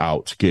people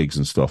out to gigs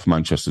and stuff.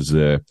 Manchester's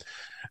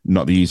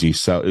not the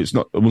easiest sell. It's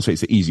not, I won't say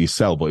it's the easiest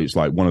sell, but it's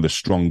like one of the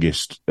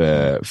strongest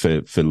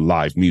for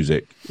live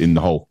music in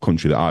the whole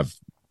country that I've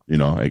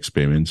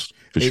experienced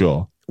for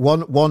sure.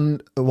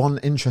 One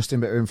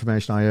interesting bit of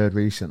information I heard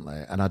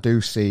recently, and I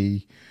do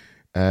see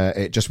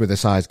it just with the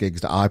size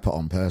gigs that I put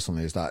on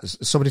personally, is that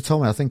somebody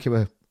told me, I think it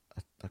were,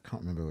 I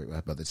can't remember who it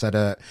was, but they said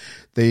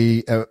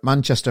the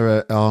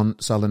Manchester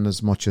aren't selling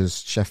as much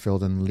as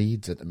Sheffield and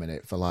Leeds at the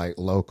minute for like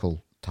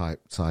local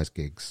type size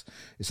gigs.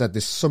 He said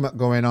there's something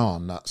going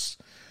on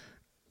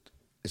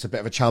it's a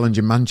bit of a challenge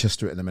in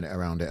Manchester at the minute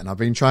around it, and I've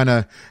been trying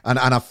to, and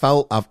I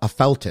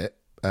felt it.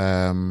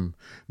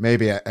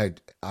 Maybe I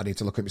need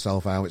to look at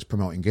myself how it's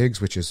promoting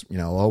gigs, which is, you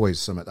know, always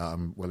something that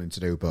I'm willing to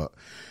do, but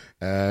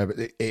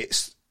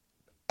it's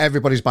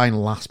everybody's buying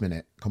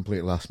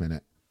completely last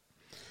minute.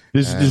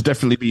 There's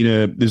definitely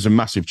been a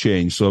massive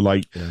change. So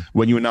like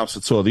when you announce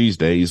a tour these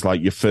days, like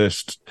your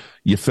first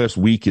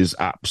week is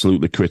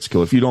absolutely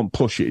critical. If you don't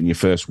push it in your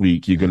first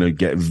week, you're going to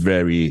get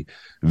very,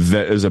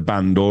 as a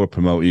band or a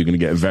promoter, you're going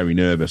to get very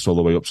nervous all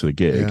the way up to the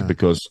gig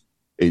because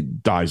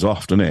it dies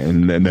off, doesn't it?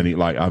 And then it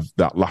like have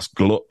that last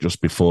glut just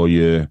before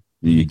your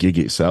gig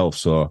itself.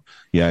 So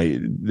yeah,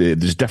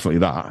 there's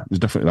definitely that. There's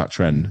definitely that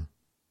trend.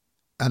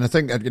 And I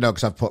think, you know,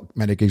 because I've put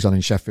many gigs on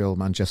in Sheffield,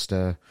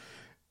 Manchester,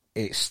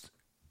 it's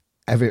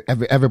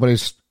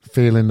everybody's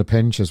feeling the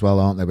pinch as well,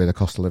 aren't they, with the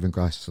cost of living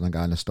crisis and that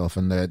kind of stuff.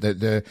 And I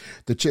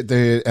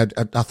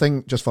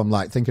think just from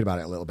like thinking about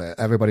it a little bit,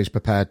 everybody's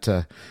prepared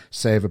to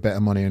save a bit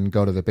of money and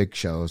go to the big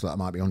shows that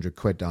might be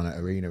 £100 down at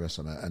Arena or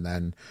something, and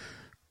then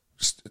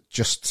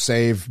just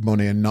save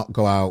money and not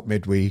go out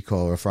midweek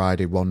or a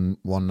Friday one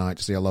night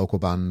to see a local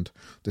band.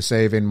 They're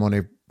saving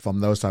money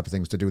from those type of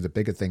things to do the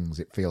bigger things.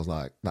 It feels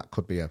like that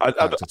could be I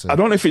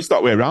don't know if it's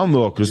that way around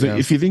though, because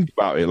if you think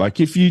about it,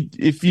 like if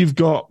you've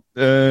got I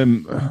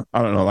don't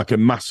know, like a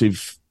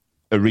massive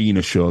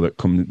arena show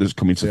that's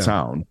coming to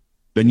town,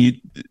 then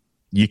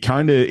you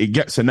kind of, it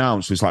gets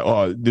announced. It's like,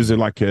 oh, there's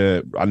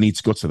I need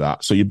to go to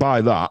that. So you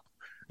buy that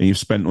and you've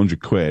spent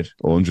 £100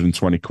 or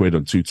 £120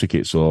 on 2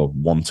 tickets or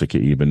 1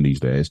 ticket even these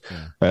days.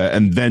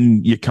 And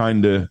then you're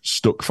kind of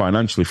stuck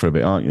financially for a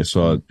bit, aren't you?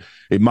 So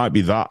it might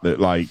be that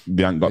like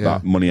they haven't got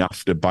that money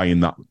after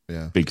buying that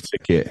big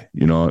ticket.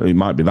 You know, it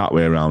might be that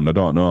way around. I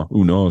don't know.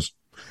 Who knows?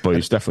 But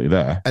it's definitely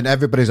there. And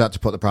everybody's had to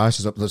put the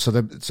prices up. So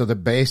the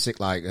basic,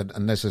 like,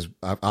 and this is,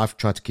 I've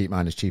tried to keep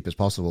mine as cheap as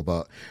possible,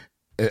 but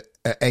at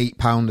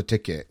 £8 a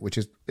ticket, which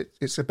is,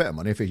 it's a bit of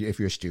money if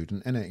you're a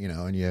student, innit, you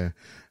know, and you're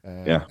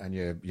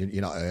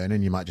not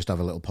earning, you might just have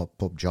a little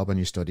pub job and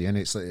you're studying.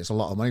 It's a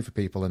lot of money for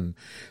people, and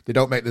they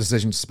don't make the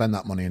decision to spend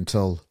that money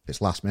until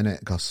it's last minute,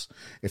 because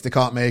if they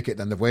can't make it,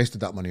 then they've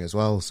wasted that money as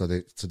well. So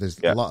there's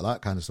a lot of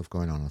that kind of stuff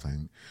going on, I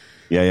think.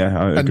 I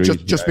agree.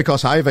 And just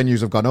because high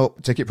venues have gone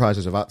up, ticket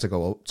prices have had to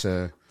go up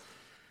to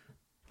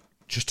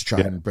try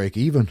and break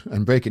even.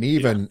 And breaking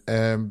even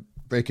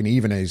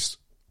is,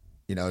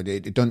 you know,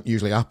 it doesn't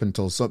usually happen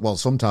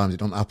sometimes it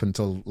don't happen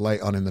until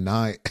late on in the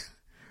night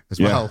as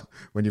well,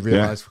 when you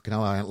realise, fucking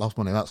hell, I ain't lost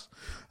money. That's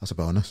a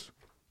bonus.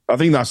 I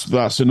think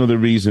that's another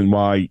reason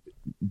why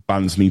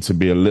bands need to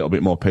be a little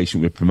bit more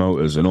patient with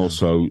promoters, and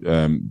also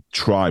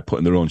try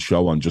putting their own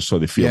show on just so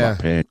they feel that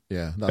pain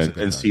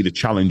and see the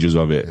challenges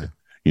of it.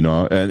 You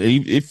know, and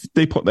if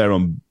they put their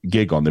own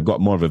gig on, they've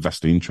got more of a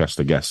vested interest,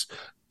 I guess,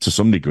 to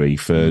some degree,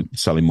 for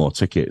selling more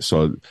tickets.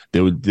 So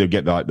they'll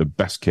get like the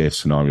best case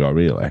scenario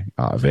really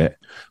out of it,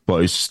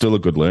 but it's still a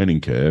good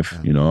learning curve,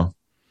 you know.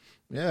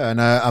 Yeah, and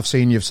I've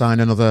seen you've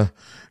signed another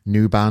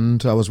new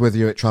band. I was with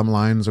you at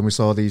Tramlines and we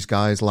saw these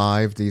guys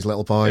live, these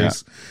little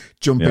boys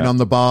jumping on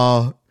the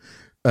bar,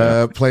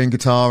 playing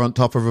guitar on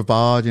top of a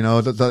bar. You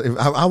know,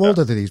 how old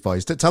are these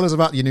boys? Tell us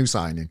about your new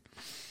signing.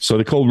 So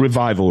they're called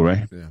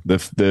Revivalry.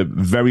 They're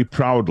very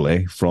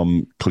proudly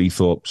from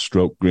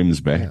Cleethorpes /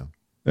 Grimsby,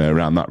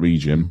 around that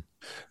region.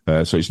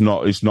 So it's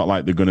not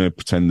like they're going to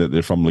pretend that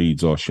they're from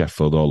Leeds or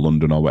Sheffield or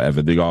London or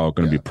whatever. They are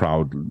going to be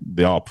proud.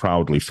 They are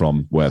proudly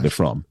from where they're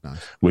from,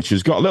 which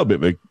has got a little bit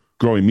of a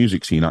growing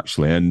music scene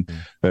actually. And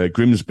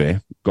Grimsby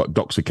got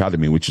Doc's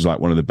Academy, which is like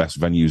one of the best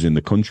venues in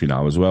the country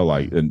now as well.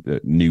 Like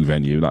a new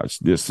venue.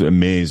 That's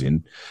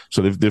amazing.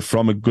 So they're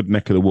from a good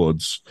neck of the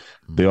woods.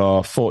 They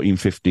are 14,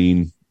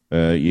 15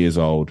 years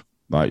old,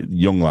 like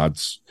young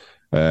lads,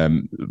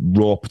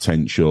 raw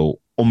potential,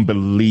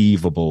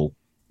 unbelievable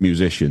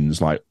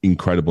musicians, like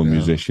incredible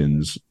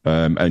musicians,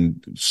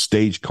 and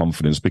stage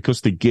confidence,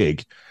 because they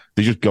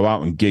just go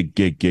out and gig.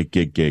 They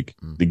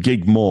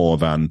gig more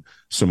than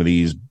some of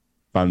these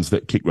bands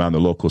that kick around the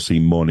local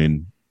scene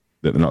moaning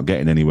that they're not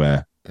getting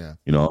anywhere.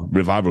 You know,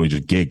 Revival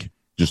just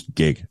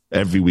gig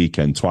every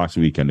weekend, twice a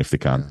weekend if they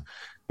can,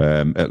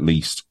 at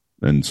least,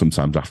 and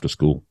sometimes after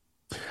school.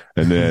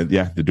 And they're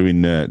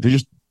doing. They're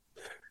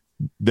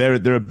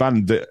a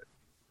band that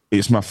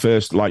it's my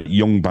first like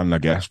young band, I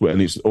guess.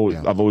 And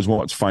I've always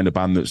wanted to find a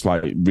band that's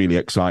like really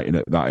exciting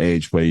at that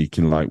age, where you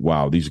can like,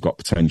 wow, these have got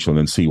potential,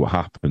 and see what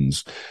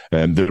happens.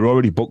 They're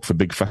already booked for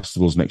big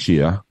festivals next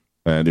year.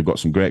 They've got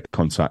some great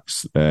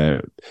contacts,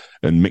 and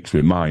mixed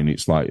with mine,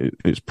 it's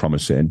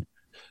promising.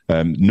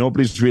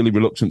 Nobody's really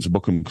reluctant to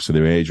book them because of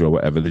their age or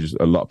whatever. There's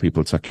a lot of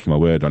people taking my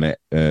word on it,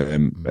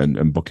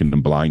 and booking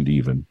them blind,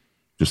 even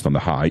just on the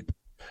hype.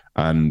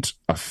 And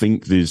I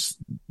think there's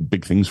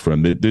big things for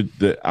them.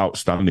 They're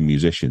outstanding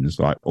musicians,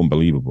 like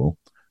unbelievable.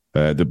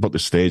 But the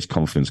stage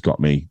confidence got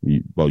me.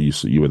 You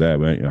were there,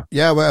 weren't you?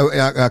 Yeah, well,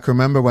 I can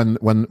remember when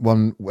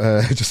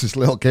just this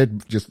little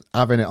kid just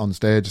having it on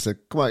stage. Just said,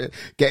 "Come on,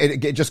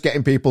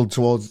 getting people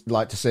towards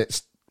like to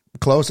sit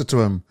closer to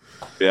them.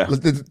 Yeah.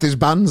 There's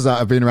bands that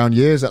have been around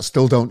years that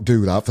still don't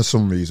do that for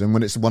some reason,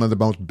 when it's one of the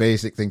most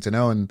basic things to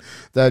know, and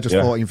they're just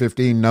 14,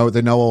 15.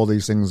 They know all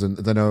these things, and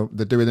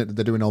they're doing it.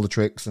 They're doing all the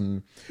tricks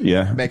and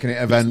making it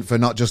an event for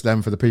not just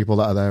them, for the people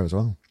that are there as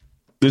well.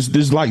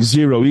 There's like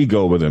zero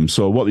ego with them.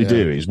 So what they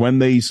do is when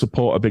they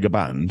support a bigger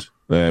band,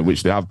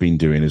 which they have been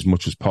doing as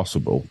much as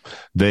possible,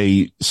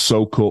 they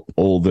soak up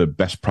all the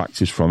best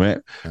practice from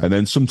it. Yeah. And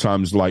then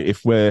sometimes, like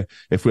if we're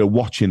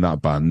watching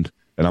that band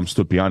and I'm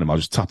stood behind them, I'll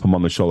just tap them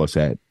on the shoulder and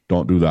say,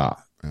 don't do that.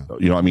 Yeah.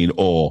 You know what I mean?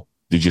 Or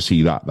did you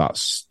see that?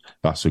 That's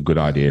a good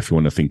idea if you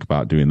want to think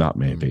about doing that,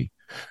 maybe.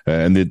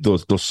 And they'll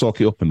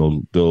soak it up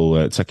and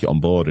they'll take it on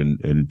board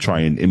and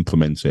try and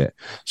implement it.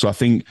 So I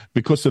think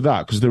because of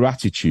that, because their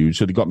attitude,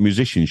 so they've got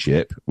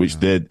musicianship, which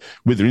they're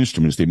with their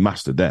instruments, they've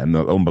mastered them.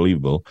 They're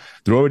unbelievable.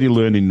 They're already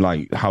learning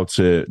like how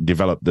to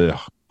develop the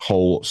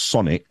whole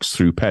sonics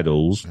through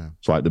pedals. Yeah.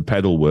 It's like the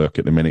pedal work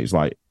at the minute is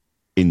like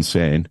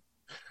insane.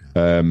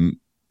 Yeah.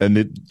 And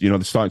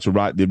they're starting to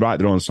write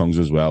their own songs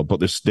as well.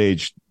 But the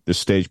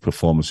stage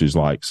performance is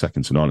like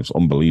second to none. It's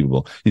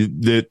unbelievable.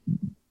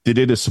 They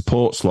did a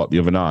support slot the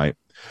other night,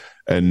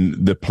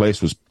 and the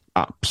place was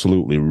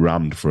absolutely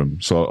rammed for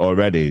them. So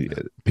already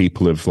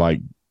people have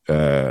like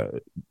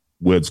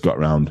words got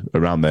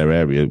around their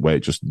area where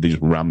they just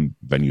ram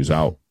venues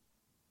out.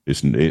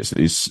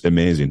 It's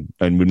amazing,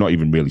 and we've not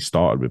even really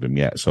started with them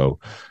yet. So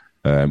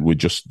we're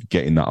just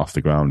getting that off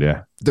the ground.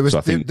 Yeah, they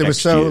were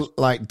so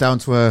like down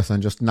to earth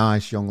and just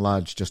nice young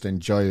lads, just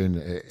enjoying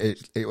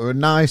it. It were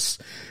nice.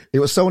 It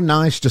was so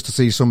nice just to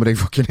see somebody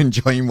fucking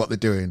enjoying what they're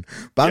doing.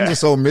 Bands are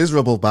so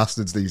miserable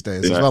bastards these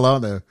days as well,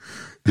 aren't they?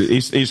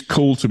 It's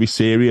cool to be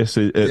serious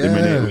at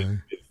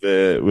the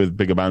minute with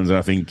bigger bands, and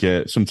I think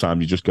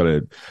sometimes you just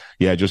gotta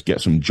just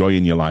get some joy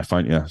in your life,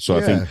 aren't you? So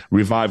I think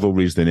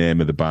Revivalry is the name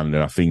of the band,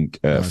 and I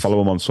think follow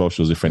them on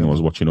socials if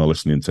anyone's watching or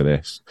listening to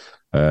this.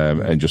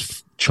 And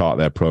just chart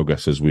their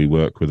progress as we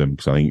work with them,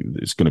 because I think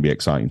it's going to be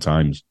exciting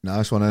times.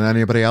 Nice one. And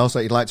anybody else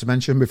that you'd like to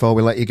mention before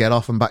we let you get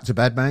off and back to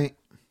bed, mate?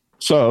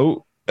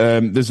 So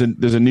there's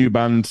a new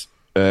band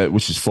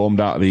which is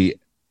formed out of the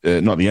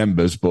not the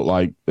Embers, but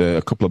like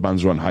a couple of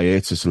bands are on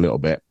hiatus a little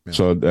bit. Yeah.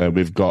 So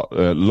we've got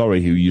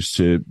Laurie, who used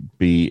to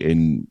be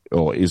in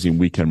or is in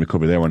Weekend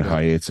Recovery. They're on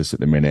hiatus at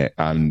the minute,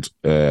 and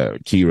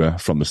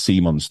Kira from the Sea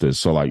Monsters.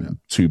 So like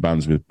two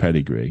bands with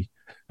pedigree.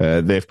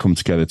 They've come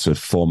together to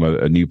form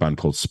a new band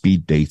called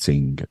Speed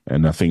Dating,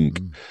 and I think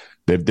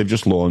they've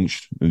just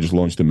launched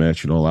the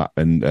merch and all that,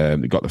 and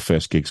they've got the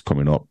first gigs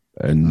coming up,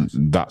 and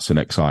that's an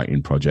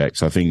exciting project.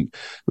 So I think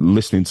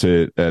listening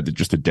to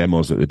just the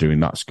demos that they're doing,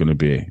 that's going to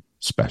be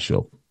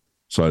special.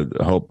 So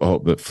I hope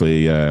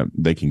that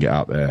they can get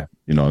out there,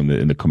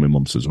 in the coming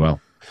months as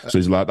well.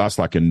 So that's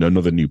like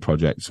another new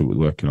project that we're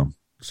working on.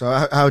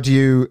 So how do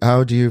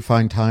you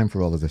find time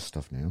for all of this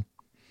stuff now?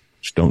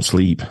 Just don't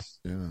sleep.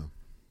 Yeah.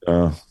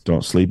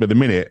 Don't sleep. At the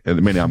minute,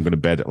 I'm going to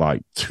bed at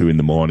like 2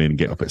 a.m. and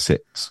get up at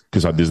 6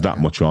 because there's that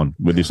much on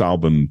with this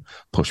album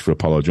push for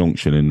Apollo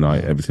Junction and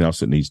like everything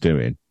else that needs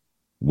doing.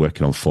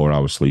 Working on 4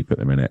 hours sleep at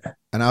the minute.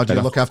 And how do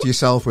you look after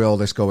yourself with all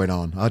this going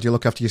on? How do you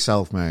look after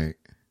yourself, mate?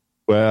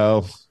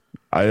 Well,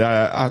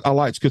 I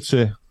like to go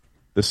to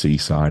the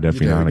seaside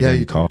every now and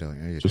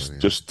again.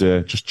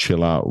 Just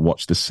chill out,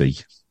 watch the sea.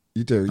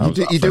 You do.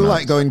 You do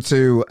like going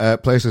to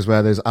places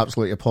where there's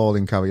absolutely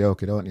appalling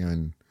karaoke, don't you?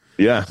 And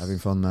having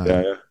fun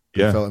there.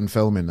 Yeah. And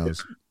filming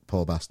those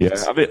poor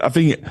bastards. Yeah, I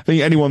think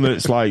anyone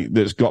that's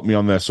got me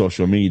on their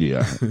social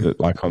media,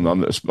 like on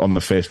the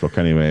Facebook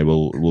anyway,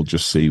 will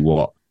just see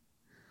what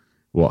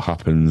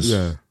happens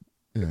to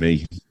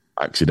me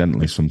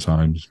accidentally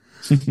sometimes.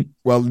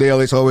 Well,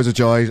 Neil, it's always a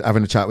joy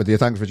having a chat with you.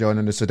 Thanks for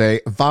joining us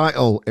today.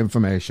 Vital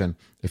information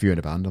if you're in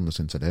a band and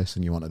listen to this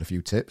and you wanted a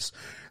few tips.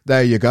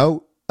 There you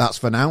go. That's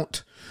for now.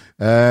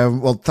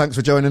 Well, thanks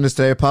for joining us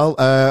today, pal.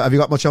 Have you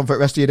got much on for the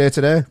rest of your day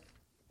today?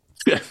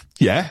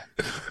 Yeah.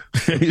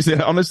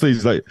 Honestly,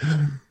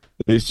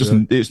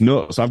 it's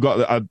nuts.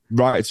 I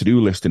write a to-do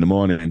list in the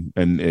morning,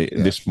 and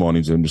this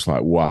morning I'm just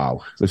like,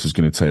 wow, this is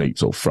going to take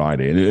till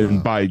Friday,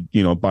 and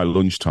by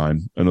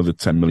lunchtime, another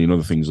 10 million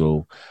other things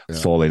will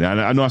fall in. And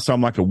I know I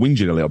sound like a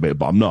whinging a little bit,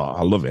 but I'm not.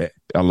 I love it,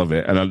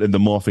 and the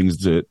more things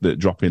that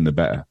drop in, the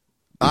better.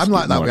 I'm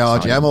like that with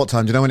RGM all the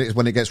time. Do you know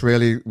when it gets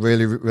really,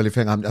 really, really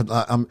thing?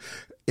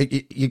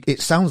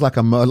 It sounds like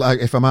I'm like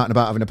if I'm out and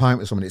about having a pint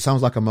with someone. It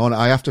sounds like I'm moaning.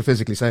 I have to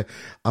physically say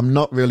I'm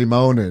not really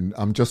moaning.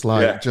 I'm just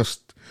like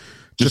just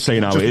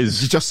saying how it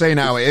is. Just saying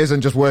how it is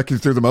and just working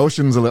through the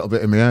motions a little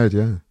bit in my head.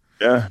 Yeah.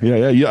 I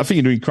think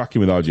you're doing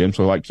cracking with RGM.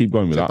 So keep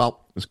going with that.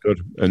 That's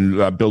good.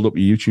 And build up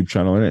your YouTube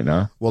channel, innit,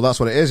 now? Well, that's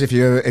what it is. If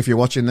you're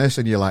watching this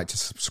and you like to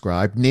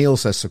subscribe, Neil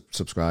says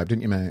subscribe,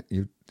 didn't you, mate?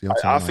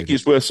 I think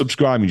it's worth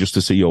subscribing just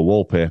to see your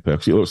wallpaper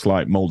because it looks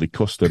like mouldy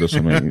custard or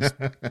something. It's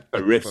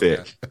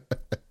horrific.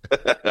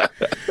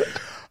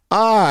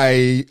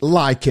 I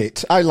like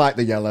it. I like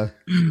the yellow.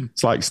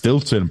 It's like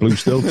Stilton, blue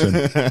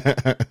Stilton.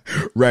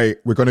 Right,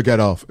 we're going to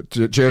get off.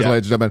 Cheers, ladies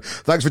and gentlemen.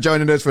 Thanks for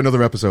joining us for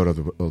another episode of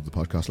the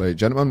podcast, ladies and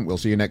gentlemen. We'll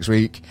see you next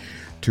week.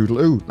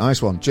 Toodaloo.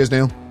 Nice one. Cheers,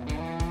 Neil.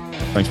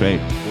 Thanks,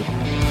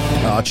 mate.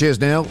 Oh, cheers,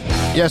 Neil.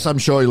 Yes, I'm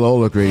sure you'll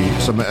all agree.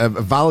 Some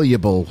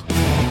valuable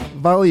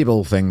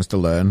things to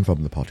learn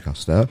from the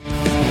podcast there.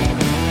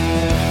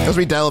 As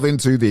we delve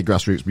into the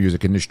grassroots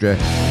music industry,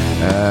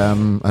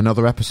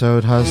 another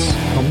episode has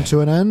come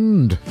to an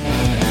end.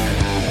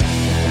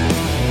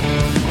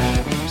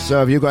 So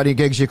have you got any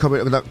gigs you're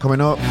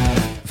coming up?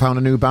 Found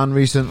a new band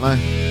recently?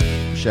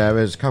 Share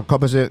us,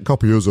 copy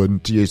us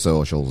onto your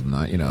socials and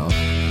that, you know.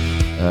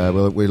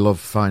 We love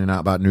finding out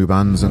about new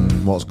bands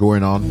and what's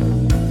going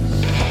on.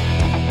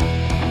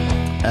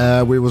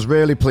 We was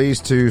really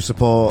pleased to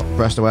support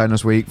Breast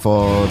Awareness Week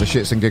for the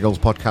Shits and Giggles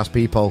podcast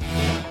people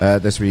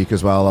this week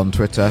as well on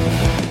Twitter.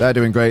 They're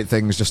doing great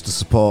things just to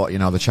support, you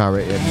know, the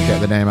charity and get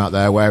the name out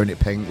there, wearing it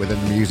pink within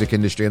the music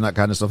industry and that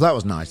kind of stuff. That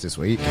was nice this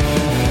week.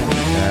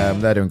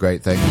 They're doing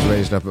great things.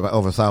 Raised up about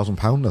over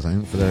 £1,000, I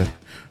think,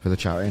 for the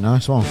charity.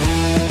 Nice one.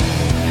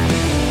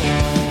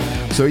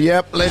 So,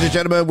 yep, ladies and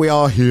gentlemen, we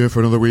are here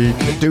for another week.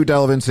 Do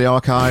delve into the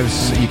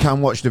archives. You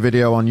can watch the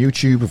video on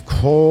YouTube, of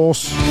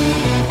course.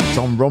 It's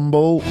on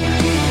Rumble.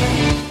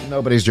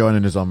 Nobody's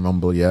joining us on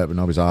Rumble yet, but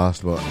nobody's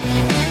asked. But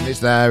it's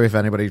there if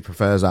anybody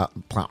prefers that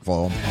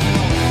platform.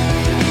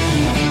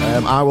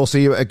 I will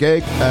see you at a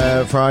gig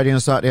Friday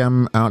and Saturday.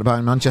 I'm out and about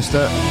in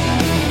Manchester.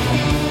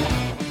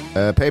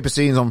 Paper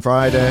Scenes on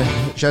Friday.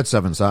 Shed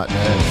 7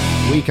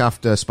 Saturday. Week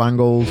after,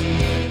 Spangled.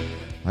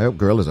 I hope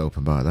Gorilla's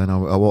open by then.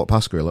 I walked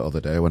past Gorilla the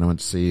other day when I went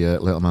to see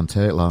Little Man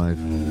Tate live.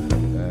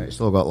 It's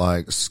still got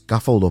like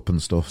scaffold up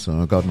and stuff,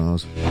 so God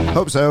knows.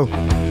 Hope so.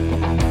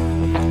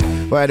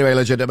 But anyway,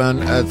 ladies and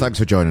gentlemen, thanks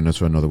for joining us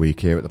for another week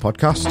here at the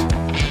podcast.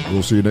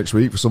 We'll see you next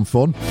week for some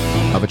fun.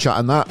 Have a chat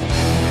on that.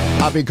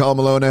 I've been Carl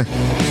Maloney.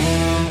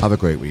 Have a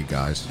great week,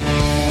 guys.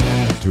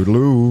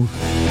 Toodaloo.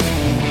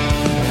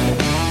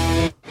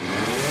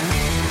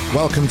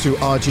 Welcome to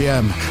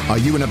RGM. Are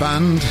you in a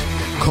band?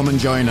 Come and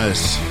join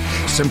us.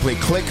 Simply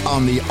click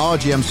on the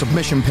RGM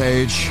submission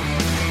page,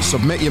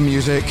 submit your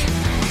music,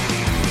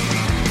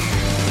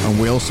 and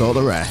we'll sort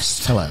the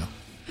rest. Hello.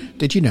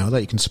 Did you know that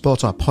you can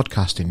support our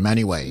podcast in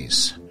many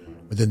ways?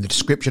 Within the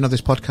description of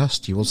this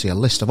podcast, you will see a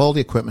list of all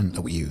the equipment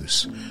that we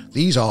use.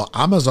 These are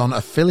Amazon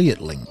affiliate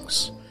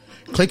links.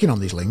 Clicking on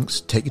these links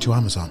take you to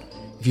Amazon.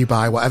 If you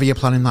buy whatever you're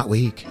planning that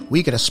week,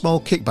 we get a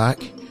small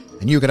kickback,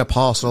 and you get a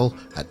parcel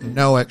at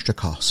no extra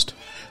cost.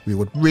 We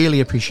would really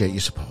appreciate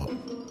your support.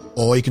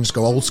 Or you can just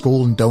go old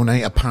school and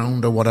donate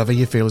 £1 or whatever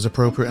you feel is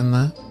appropriate in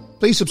there.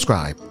 Please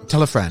subscribe,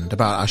 tell a friend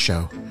about our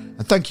show,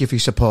 and thank you for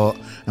your support,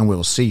 and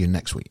we'll see you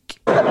next week.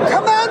 Come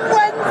on,